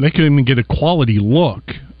they couldn't even get a quality look.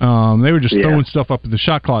 They were just throwing stuff up at the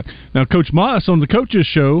shot clock. Now, Coach Moss on the coaches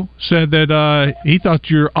show said that he thought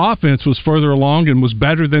your offense was further along and was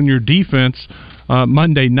better than your defense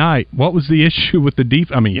Monday night. What was the issue with the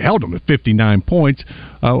defense? I mean, you held them at 59 points.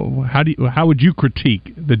 How would you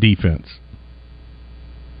critique the defense?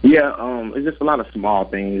 Yeah, it's just a lot of small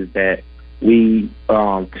things that we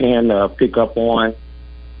tend to pick up on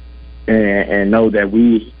and know that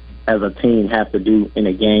we as a team have to do in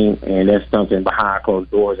a game, and that's something behind closed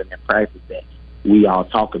doors and in practice that we all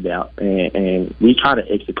talk about, and we try to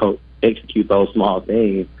execute those small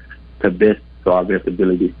things to our best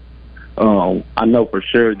ability. I know for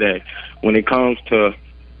sure that when it comes to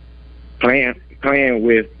playing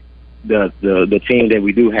with the team that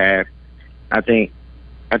we do have, I think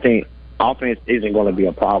offense isn't going to be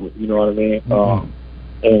a problem. You know what I mean? Mm-hmm.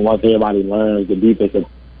 And once everybody learns the defensive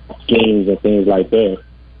schemes and things like that,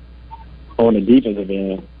 on the defensive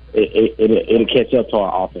end, it'll catch up to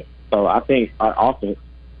our offense. So I think our offense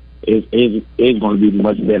is going to be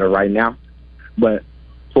much better right now. But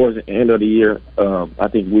towards the end of the year, I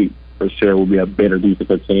think we for sure will be a better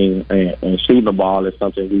defensive team. And shooting the ball is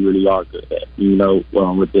something we really are good at, you know,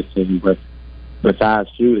 with this team. But besides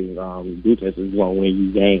shooting, defense is going to win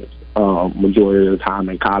you games majority of the time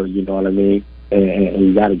in college, you know what I mean? And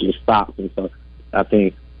you got to get stops. And so I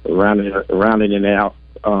think rounding it out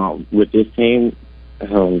with this team,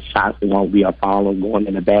 shots won't be a problem going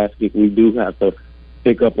in the basket. We do have to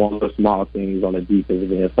pick up on the small things on the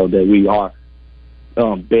defensive end so that we are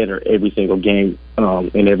better every single game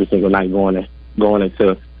and every single night going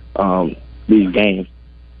into these games.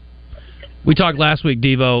 We talked last week,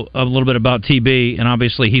 Devo, a little bit about TB, and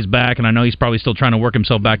obviously he's back, and I know he's probably still trying to work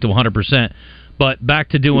himself back to 100%. But back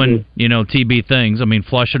to doing, TB things. I mean,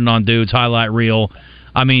 flushing on dudes, highlight reel.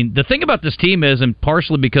 I mean, the thing about this team is, and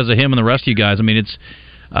partially because of him and the rest of you guys, I mean, it's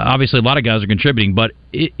obviously a lot of guys are contributing, but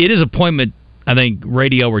it is appointment, I think,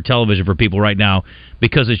 radio or television for people right now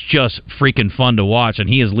because it's just freaking fun to watch, and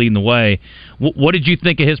he is leading the way. What did you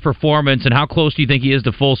think of his performance, and how close do you think he is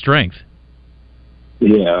to full strength?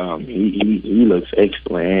 Yeah, he looks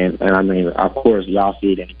excellent, and I mean, of course, y'all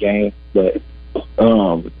see it in the game, but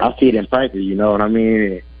I see it in practice. You know what I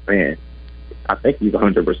mean? Man, I think he's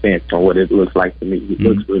 100% from what it looks like to me. He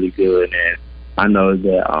looks really good, and I know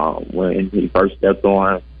that when he first stepped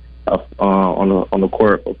on the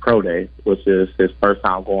court for Pro Day, which is his first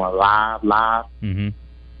time going live.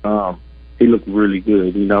 He looked really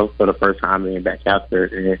good. You know, for the first time being back out there,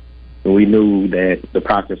 and we knew that the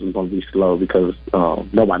process was going to be slow because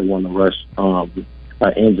nobody wanted to rush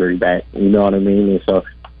an injury back. You know what I mean? And so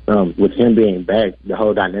with him being back, the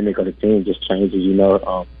whole dynamic of the team just changes. You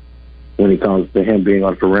know, when it comes to him being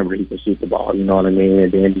on the perimeter, he can shoot the ball. You know what I mean?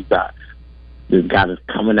 And then this guy that's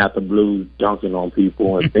coming out the blue, dunking on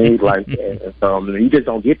people and things like that. And so you just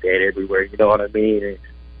don't get that everywhere. You know what I mean?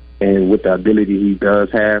 And with the ability he does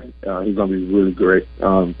have, he's going to be really great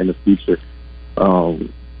in the future.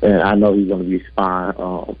 And I know he's going to be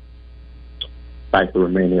fine like the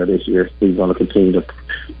remainder of this year. He's going to continue to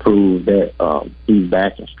prove that he's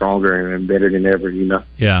back and stronger and better than ever, you know.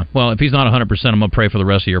 Yeah, well, if he's not 100%, I'm going to pray for the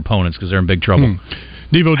rest of your opponents because they're in big trouble.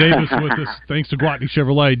 Devo Davis with us, thanks to Gwatney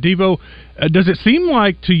Chevrolet. Devo, does it seem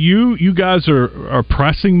like to you guys are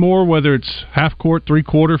pressing more, whether it's half court,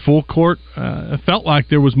 three-quarter, full court? It felt like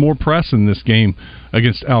there was more press in this game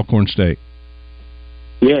against Alcorn State.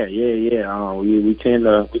 Yeah. We tend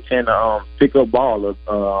to pick up ball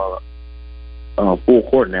full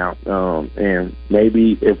court now, and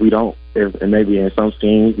maybe maybe in some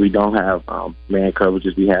schemes we don't have man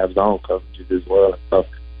coverages, we have zone coverages as well and stuff,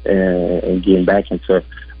 and getting back into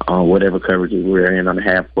whatever coverages we're in on the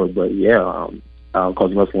half court. But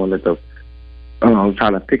Coach Muscle wanted to try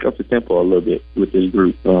to pick up the tempo a little bit with this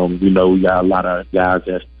group. We got a lot of guys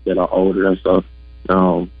that are older and stuff.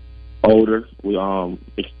 We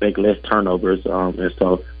expect less turnovers, and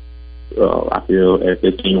so I feel if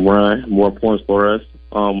this team run more points for us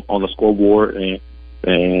on the scoreboard,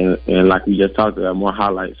 and like we just talked about, more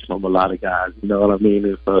highlights from a lot of guys. You know what I mean?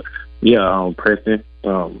 And so pressing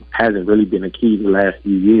hasn't really been a key the last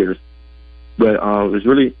few years, but it's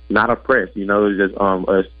really not a press. You know, it's just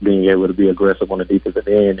us being able to be aggressive on the defensive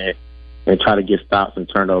end and try to get stops and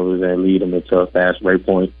turnovers and lead them into a fast break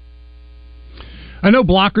point. I know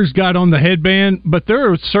Blocker's got on the headband, but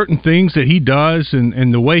there are certain things that he does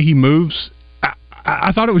and the way he moves.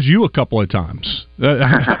 I thought it was you a couple of times.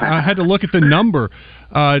 I had to look at the number.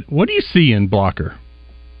 What do you see in Blocker?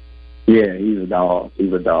 Yeah, he's a dog. He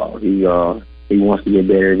wants to get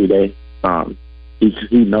better every day.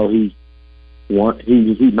 He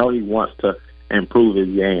wants to improve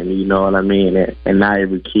his game. You know what I mean? And not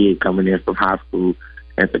every kid coming in from high school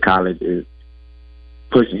into college is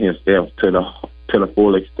pushing himself to the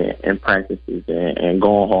full extent and practices and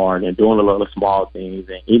going hard and doing a lot of small things.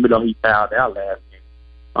 And even though he fouled out last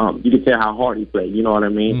game, you can tell how hard he played. You know what I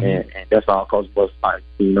mean? Mm-hmm. And that's all Coach Buss likes.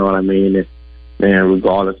 You know what I mean? And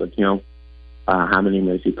regardless of him, how many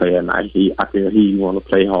minutes he play at night, I feel he's going to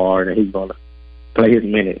play hard and he's going to play his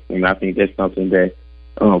minutes. And I think that's something that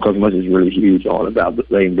Coach Buss is really huge on about the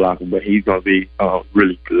lane blocking. But he's going to be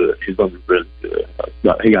really good. He's going to be really good.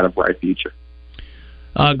 He got a bright future.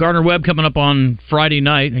 Gardner Webb coming up on Friday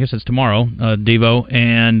night. I guess it's tomorrow, Devo.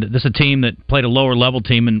 And this is a team that played a lower-level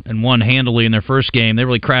team and won handily in their first game. They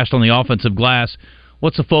really crashed on the offensive glass.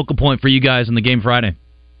 What's the focal point for you guys in the game Friday?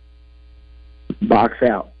 Box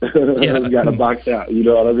out. Yeah. We got to box out. You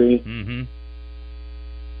know what I mean? Mm-hmm.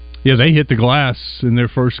 Yeah, they hit the glass in their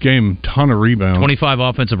first game. Ton of rebounds. 25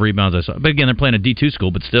 offensive rebounds, I saw. But again, they're playing a D2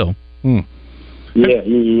 school, but still. Yeah. I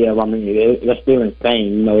mean, that's still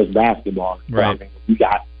insane. You know, it's basketball. Right. So, I mean,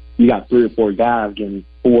 you got 3 or 4 guys getting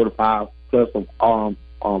 4 to 5 plus of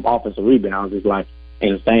offensive rebounds. It's like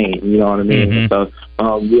insane. You know what I mean? Mm-hmm. So,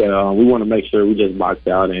 we want to make sure we just box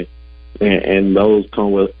out, and those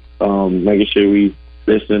come with making sure we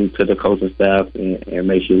listen to the coaching staff and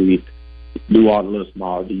make sure we do all the little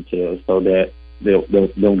small details so that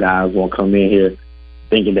them guys won't come in here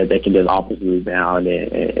thinking that they can just offensive rebound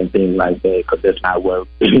and things like that, because that's not what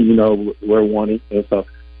we're wanting. And so,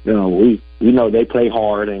 we know they play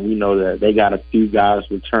hard, and we know that they got a few guys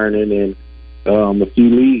returning and a few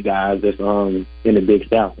league guys that's in the Big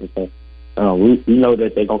South. And so we know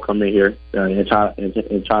that they're gonna come in here and try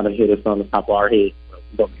to hit us on the top of our head.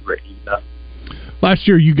 We're gonna be ready. Last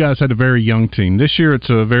year, you guys had a very young team. This year, it's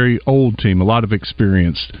a very old team, a lot of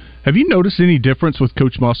experience. Have you noticed any difference with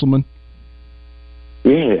Coach Musselman?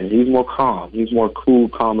 Yeah, he's more calm. He's more cool,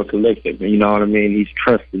 calm, and collected. You know what I mean? He's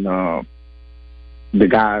trusting the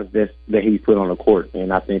guys that he put on the court,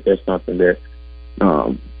 and I think that's something that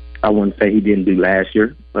I wouldn't say he didn't do last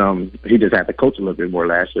year. He just had to coach a little bit more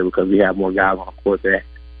last year because we had more guys on the court that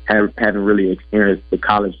haven't really experienced the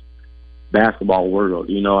college basketball world.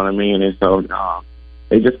 You know what I mean? And so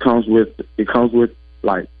it just comes with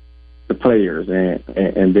like the players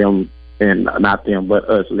and them. And not them, but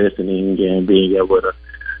us listening and being able to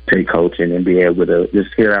take coaching and be able to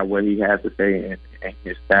just hear out what he has to say and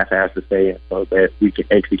his staff has to say, and so that we can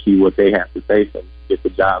execute what they have to say so we get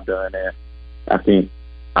the job done. And I think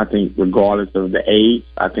regardless of the age,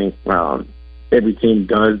 I think every team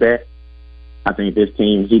does that. I think this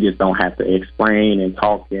team, he just don't have to explain and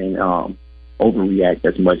talk and overreact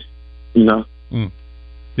as much, you know?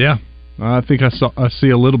 Yeah. I think I see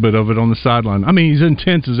a little bit of it on the sideline. I mean, he's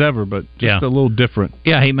intense as ever, but just a little different.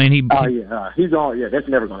 Yeah, he's he's all. Yeah, that's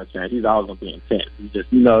never going to change. He's always going to be intense. He's just,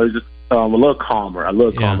 it's just a little calmer,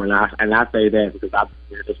 calmer. And I say that because I've been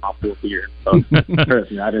here. This is my 4th year. So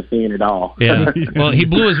trust me, I've been seeing it all. Yeah. Well, he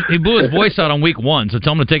blew his voice out on week 1, so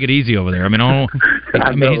tell him to take it easy over there. I mean, he's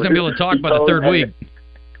going to be able to talk by the 3rd week.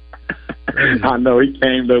 I know he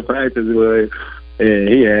came to practice with. And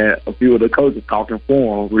he had a few of the coaches talking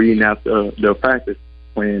for him, reading out the practice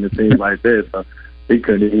plan and things like that. So he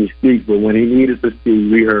couldn't even speak, but when he needed to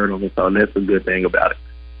speak, we heard him. So that's a good thing about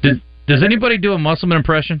it. Does anybody do a Musselman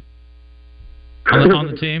impression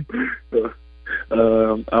on the team?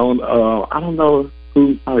 I don't know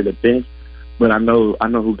who, probably the bench, but I know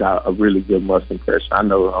who got a really good Musselman impression. I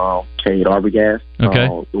know Cade Arbogast,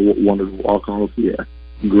 one of the walk-ons. Yeah,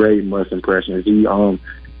 great Musselman impressions.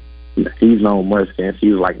 He's known Musk since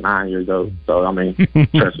he was like 9 years old. So, I mean,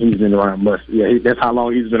 trust me, he's been around Musk. Yeah, that's how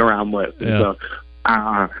long he's been around Musk. Yeah. So,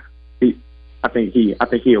 I think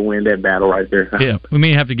he'll win that battle right there. Yeah, we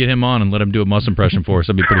may have to get him on and let him do a Musk impression for us.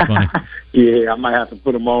 That'd be pretty funny. Yeah, I might have to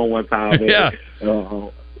put him on one time. Yeah.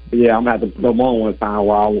 Yeah, I'm going to have to put him on one time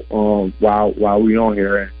while we on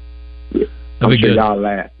here. That'd be good. Y'all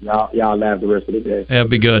laugh. Y'all laugh the rest of the day. Yeah,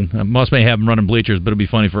 it'd be good. Musk may have him running bleachers, but it'll be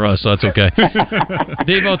funny for us, so that's okay.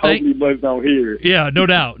 Devo, hopefully Musk don't hear. Yeah, no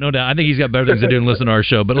doubt. I think he's got better things to do than listen to our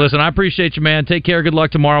show. But listen, I appreciate you, man. Take care. Good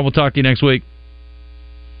luck tomorrow. We'll talk to you next week.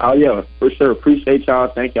 Oh, yeah, for sure. Appreciate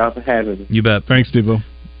y'all. Thank y'all for having me. You bet. Thanks, Devo.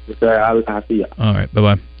 Yes, sir. I'll see y'all. All right,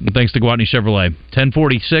 bye-bye. And thanks to Gwatney Chevrolet.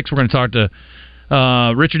 10:46, we're going to talk to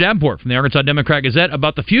Richard Davenport from the Arkansas Democrat-Gazette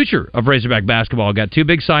about the future of Razorback basketball. Got 2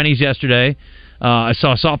 big signings yesterday. I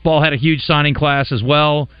saw softball had a huge signing class as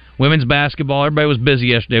well. Women's basketball, everybody was busy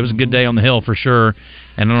yesterday. It was a good day on the Hill for sure.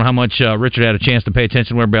 And I don't know how much Richard had a chance to pay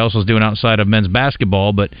attention to what everybody else was doing outside of men's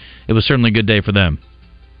basketball, but it was certainly a good day for them.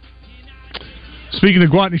 Speaking of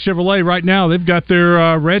Gwatney Chevrolet, right now they've got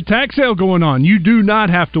their red tag sale going on. You do not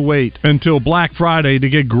have to wait until Black Friday to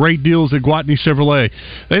get great deals at Gwatney Chevrolet.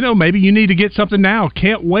 They know maybe you need to get something now.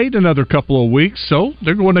 Can't wait another couple of weeks, so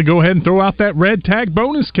they're going to go ahead and throw out that red tag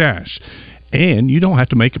bonus cash. And you don't have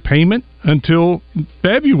to make a payment until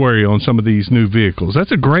February on some of these new vehicles.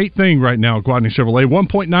 That's a great thing right now at Gwatney Chevrolet.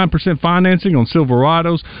 1.9% financing on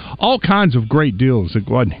Silverados. All kinds of great deals at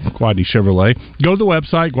Gwatney Chevrolet. Go to the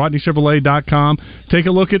website, GwatneyChevrolet.com. Take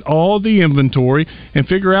a look at all the inventory and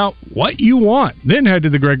figure out what you want. Then head to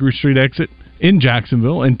the Gregory Street exit in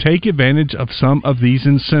Jacksonville and take advantage of some of these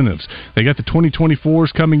incentives. They got the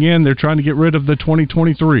 2024s coming in. They're trying to get rid of the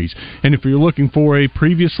 2023s. And if you're looking for a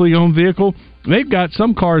previously owned vehicle, they've got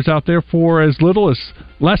some cars out there for as little as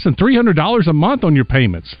less than $300 a month on your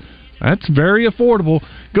payments. That's very affordable.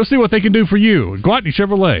 Go see what they can do for you. Gwatney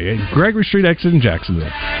Chevrolet at Gregory Street exit in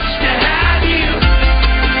Jacksonville.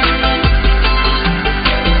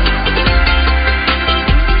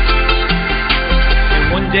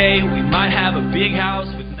 One day we might have a big house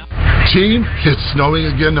with Team, it's snowing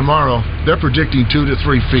again tomorrow. They're predicting 2 to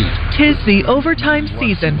 3 feet. 'Tis the overtime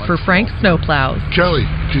season for Frank Snowplows. Kelly,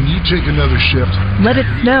 can you take another shift? Let it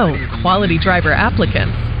snow. Quality driver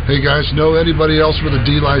applicants. Hey guys, know anybody else with a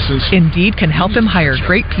D license? Indeed can help him hire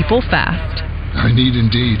great people fast. I need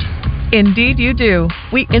Indeed. Indeed you do.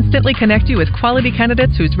 We instantly connect you with quality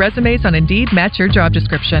candidates whose resumes on Indeed match your job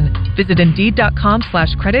description. Visit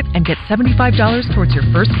Indeed.com/credit and get $75 towards your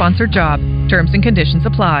first sponsored job. Terms and conditions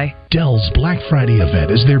apply. Dell's Black Friday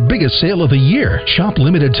event is their biggest sale of the year. Shop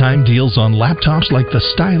limited time deals on laptops like the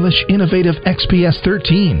stylish, innovative XPS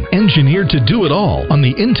 13, engineered to do it all on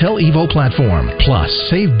the Intel Evo platform. Plus,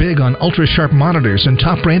 save big on ultra-sharp monitors and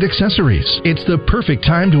top brand accessories. It's the perfect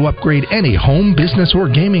time to upgrade any home, business, or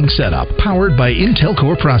gaming setup powered by Intel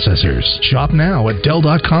Core processors. Shop now at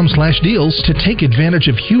Dell.com/deals to take advantage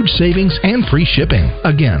of huge savings and free shipping.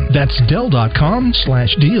 Again, that's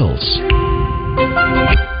Dell.com/deals.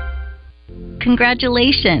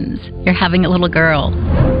 Congratulations, you're having a little girl.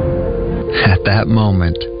 At that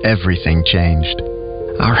moment, everything changed.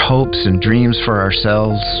 Our hopes and dreams for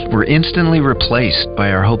ourselves were instantly replaced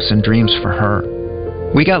by our hopes and dreams for her.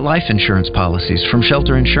 We got life insurance policies from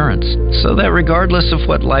Shelter Insurance, so that regardless of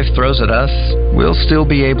what life throws at us, we'll still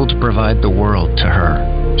be able to provide the world to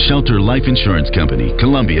her. Shelter Life Insurance Company,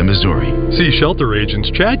 Columbia, Missouri. See Shelter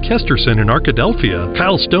agents Chad Kesterson in Arkadelphia,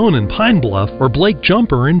 Kyle Stone in Pine Bluff, or Blake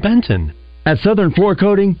Jumper in Benton. At Southern Floor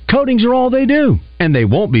Coating, coatings are all they do, and they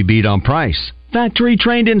won't be beat on price.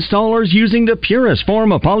 Factory-trained installers using the purest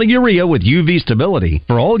form of polyurea with UV stability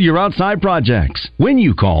for all your outside projects. When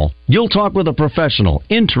you call You'll talk with a professional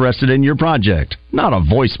interested in your project, not a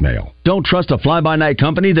voicemail. Don't trust a fly-by-night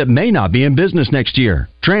company that may not be in business next year.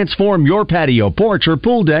 Transform your patio, porch, or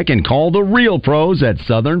pool deck and call the real pros at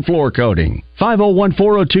Southern Floor Coating.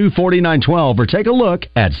 501-402-4912 or take a look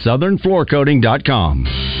at southernfloorcoating.com.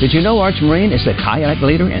 Did you know Arch Marine is the kayak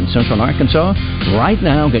leader in Central Arkansas? Right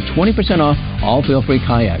now, get 20% off all feel-free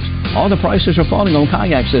kayaks. All the prices are falling on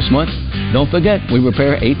kayaks this month. Don't forget, we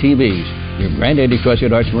repair ATVs. Your granddaddy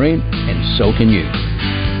trusted Arch Marine, and so can you.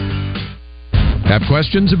 Have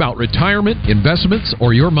questions about retirement, investments,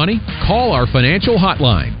 or your money? Call our financial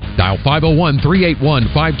hotline. Dial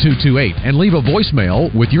 501-381-5228 and leave a voicemail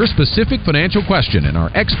with your specific financial question, and our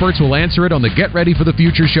experts will answer it on the Get Ready for the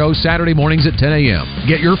Future show Saturday mornings at 10 a.m.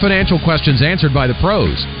 Get your financial questions answered by the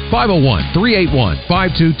pros.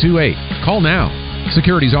 501-381-5228. Call now.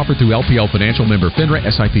 Securities offered through LPL Financial, member FINRA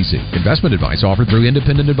SIPC. Investment advice offered through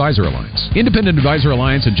Independent Advisor Alliance. Independent Advisor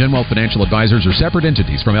Alliance and Genwealth Financial Advisors are separate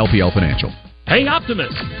entities from LPL Financial. Hey,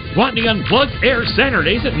 Optimus! Want the Unplugged Air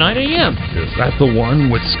Saturdays at 9 a.m. Is that the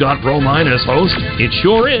one with Scott Romine as host? It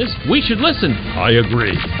sure is. We should listen. I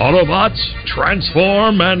agree. Autobots,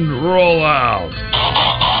 transform and roll out.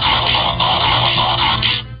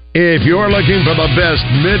 If you're looking for the best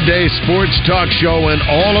midday sports talk show in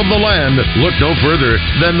all of the land, look no further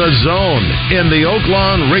than The Zone in the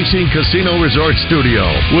Oaklawn Racing Casino Resort Studio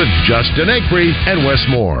with Justin Acree and Wes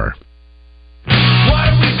Moore.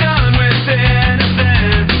 What have we done with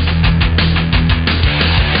innocence?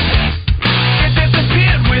 It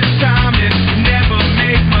disappeared with time, it never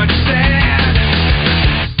made much sense.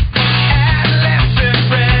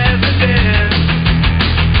 Adolescent president,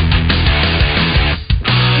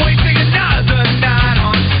 wasting another night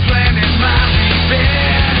on planning my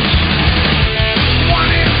revenge.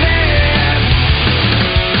 One is dead,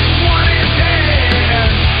 one is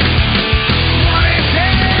dead, one is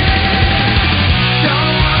dead.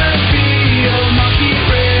 Don't wanna be a monkey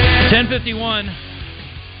red. 10:51.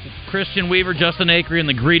 Christian Weaver, Justin Acree, and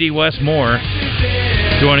the greedy Wes Moore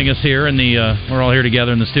joining us here in the. We're all here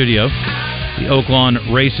together in the studio, the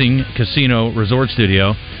Oaklawn Racing Casino Resort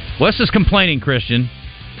Studio. Wes is complaining, Christian,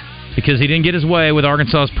 because he didn't get his way with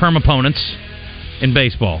Arkansas's perm opponents in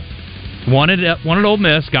baseball. Wanted Ole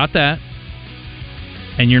Miss, got that,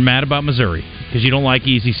 and you're mad about Missouri because you don't like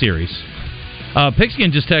easy series.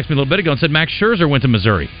 Pigskin just texted me a little bit ago and said Max Scherzer went to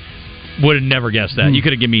Missouri. Would have never guessed that. You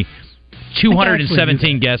could have given me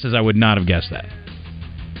 217 guesses. I would not have guessed that.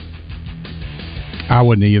 I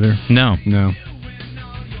wouldn't either. No.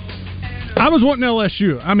 I was wanting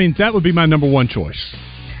LSU. I mean, that would be my number one choice.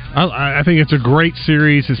 I think it's a great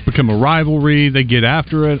series. It's become a rivalry. They get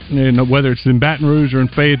after it. And whether it's in Baton Rouge or in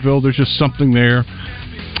Fayetteville, there's just something there.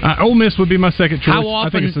 Ole Miss would be my second choice. I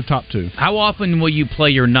think it's the top two. How often will you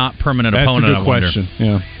play your not permanent opponent? That's a good question.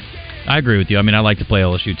 Yeah. I agree with you. I mean, I like to play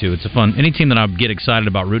LSU too. It's a fun. Any team that I get excited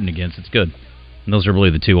about rooting against, it's good. And those are really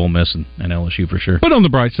the two, Ole Miss and LSU for sure. But on the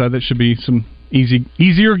bright side, that should be some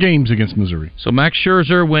easier games against Missouri. So Max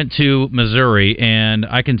Scherzer went to Missouri, and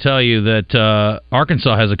I can tell you that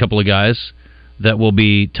Arkansas has a couple of guys that will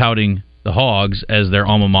be touting the Hogs as their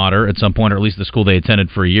alma mater at some point, or at least the school they attended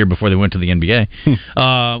for a year before they went to the NBA.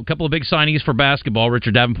 A couple of big signings for basketball.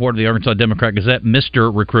 Richard Davenport of the Arkansas Democrat-Gazette,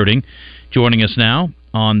 Mr. Recruiting, joining us now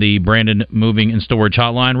on the Brandon Moving and Storage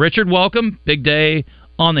Hotline. Richard, welcome. Big day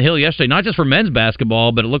on the Hill yesterday, not just for men's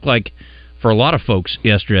basketball, but it looked like for a lot of folks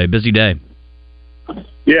yesterday. Busy day.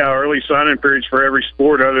 Yeah, early sign-in periods for every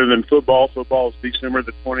sport other than football. Football is December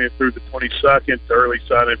the 20th through the 22nd, early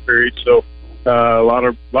sign-in period. So a lot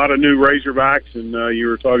of new Razorbacks, and you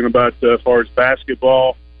were talking about as far as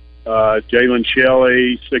basketball, Jalen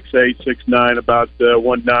Shelley, 6'8", 6'9", about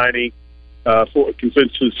 190.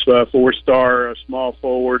 Consensus four-star small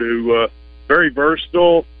forward who very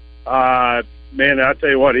versatile. Man, I tell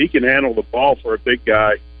you what, he can handle the ball for a big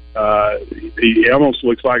guy. He almost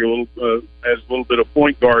looks like has a little bit of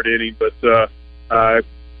point guard in him, but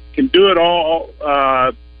can do it all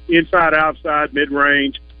inside, outside,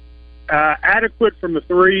 mid-range. Adequate from the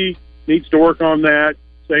three, needs to work on that.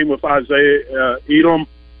 Same with Isaiah Edom.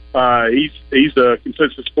 He's a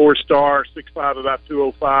consensus four-star, 6'5", about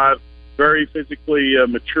 205. Very physically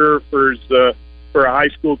mature for a high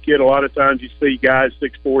school kid. A lot of times you see guys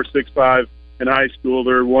 6'4", 6'5" in high school.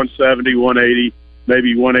 They're 170, 180,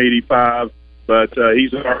 maybe 185. But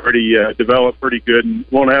he's already developed pretty good and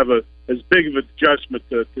won't have as big of an adjustment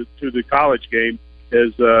to the college game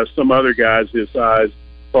as some other guys his size as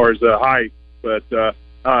far as height. But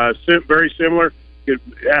very similar. Good,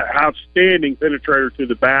 outstanding penetrator to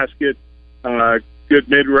the basket. Good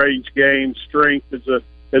mid-range game. Strength is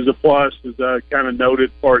a plus, as kind of noted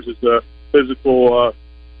as far as his physical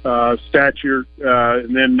stature,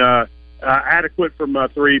 and then adequate from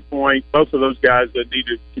 3-point. Both of those guys that need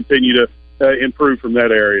to continue to improve from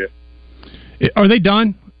that area. Are they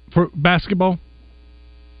done for basketball?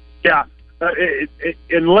 Yeah,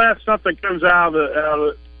 unless something comes out of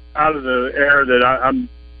the air that I'm,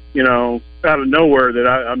 out of nowhere that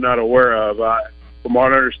I'm not aware of. From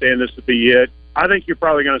what I understand, this would be it. I think you're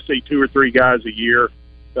probably going to see 2 or 3 guys a year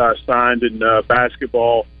signed in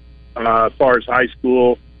basketball, as far as high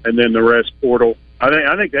school, and then the rest portal.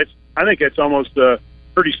 I think that's almost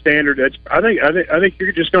pretty standard. I think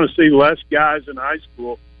you're just going to see less guys in high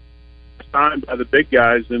school signed by the big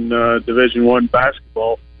guys in Division I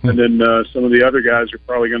basketball, and then some of the other guys are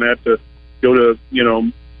probably going to have to go to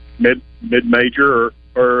mid-major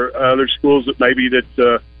or other schools that maybe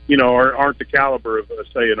that aren't the caliber of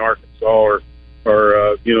say in Arkansas or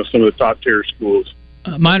some of the top tier schools.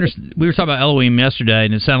 We were talking about Elohim yesterday,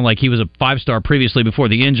 and it sounded like he was a 5-star previously before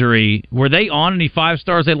the injury. Were they on any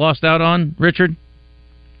 5-stars they lost out on, Richard?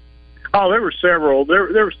 Oh, there were several. There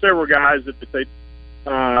were several guys that they,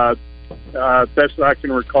 best I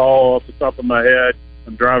can recall off the top of my head.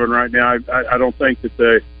 I'm driving right now. I don't think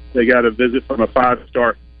that they got a visit from a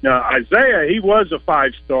 5-star. Now, Isaiah, he was a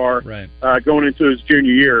 5-star going into his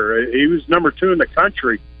junior year. He was number 2 in the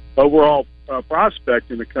country overall.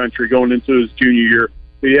 Prospect in the country going into his junior year.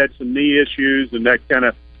 He had some knee issues, and that kind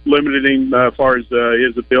of limited him as far as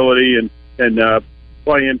his ability and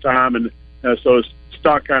playing time, and so his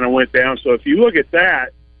stock kind of went down. So if you look at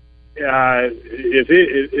that, if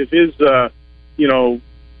his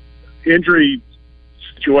injury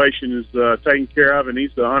situation is taken care of and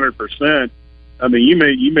he's 100%, I mean you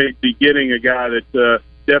may be getting a guy that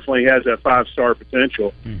definitely has that 5-star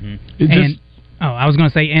potential. Mm-hmm. I was going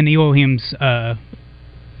to say, and Elohim's high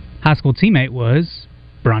school teammate was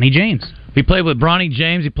Bronny James. He played with Bronny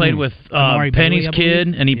James. He played with Penny's kid,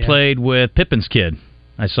 and he played with Pippen's kid.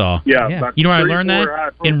 I saw. Yeah. You know where I learned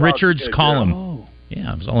that? In Richard's column. Yeah. Oh.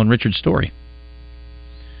 Yeah, it was all in Richard's story.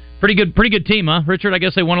 Pretty good team, huh, Richard? I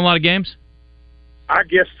guess they won a lot of games. I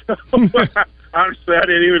guess so. Honestly, I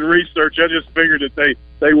didn't even research. I just figured that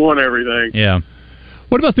they won everything. Yeah.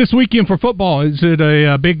 What about this weekend for football? Is it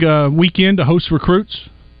a big weekend to host recruits?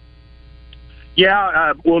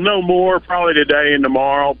 Yeah, we'll know more probably today and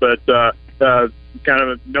tomorrow, but kind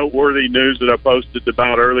of noteworthy news that I posted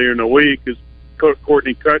about earlier in the week is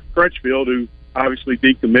Courtney Crutchfield, who obviously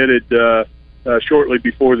decommitted shortly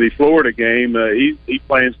before the Florida game. He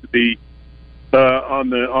plans to be on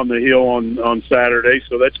the Hill on Saturday,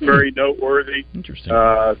 so that's very noteworthy. Interesting.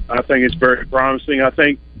 I think it's very promising. I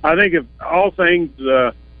think if all things,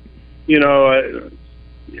 I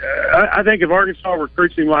think if Arkansas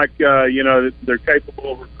recruits him like they're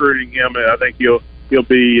capable of recruiting him, I think he'll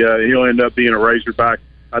end up being a Razorback.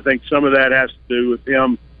 I think some of that has to do with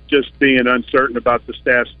him just being uncertain about the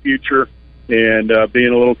staff's future and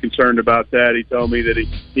being a little concerned about that. He told me that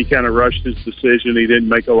he kind of rushed his decision. He didn't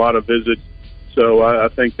make a lot of visits. So I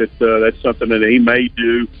think that that's something that he may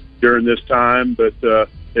do during this time, but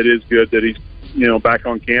it is good that he's back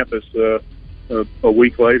on campus a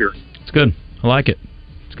week later. It's good. I like it.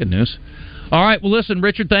 It's good news. All right. Well, listen,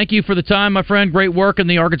 Richard, thank you for the time, my friend. Great work in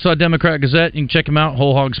the Arkansas Democrat Gazette. You can check him out,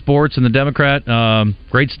 Whole Hog Sports and the Democrat.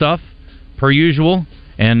 Great stuff, per usual.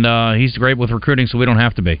 And he's great with recruiting, so we don't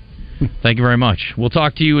have to be. Thank you very much. We'll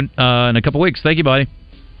talk to you in a couple weeks. Thank you, buddy.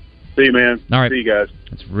 See you, man. All right. See you guys.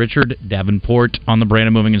 That's Richard Davenport on the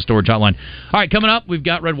Brandon Moving and Storage Hotline. All right, coming up, we've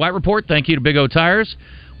got Red White Report. Thank you to Big O Tires.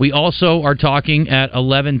 We also are talking at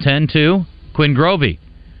 11:10 to Quinn Grovey,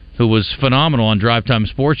 who was phenomenal on Drive Time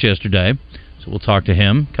Sports yesterday. So we'll talk to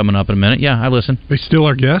him coming up in a minute. Yeah, I listen. They still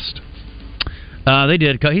our guest? They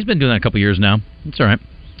did. He's been doing that a couple years now. It's all right.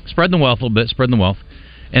 Spreading the wealth a little bit. Spreading the wealth.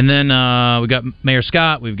 And then we got Mayor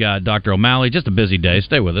Scott. We've got Dr. O'Malley. Just a busy day.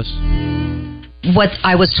 Stay with us. What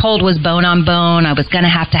I was told was bone on bone. I was going to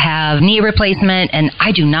have knee replacement, and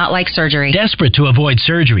I do not like surgery. Desperate to avoid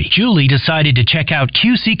surgery, Julie decided to check out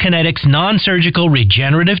QC Kinetics non-surgical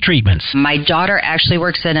regenerative treatments. My daughter actually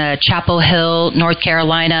works in a Chapel Hill, North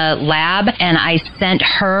Carolina lab, and I sent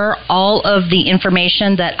her all of the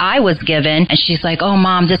information that I was given, and she's like, "Oh,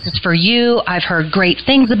 Mom, this is for you. I've heard great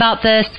things about this."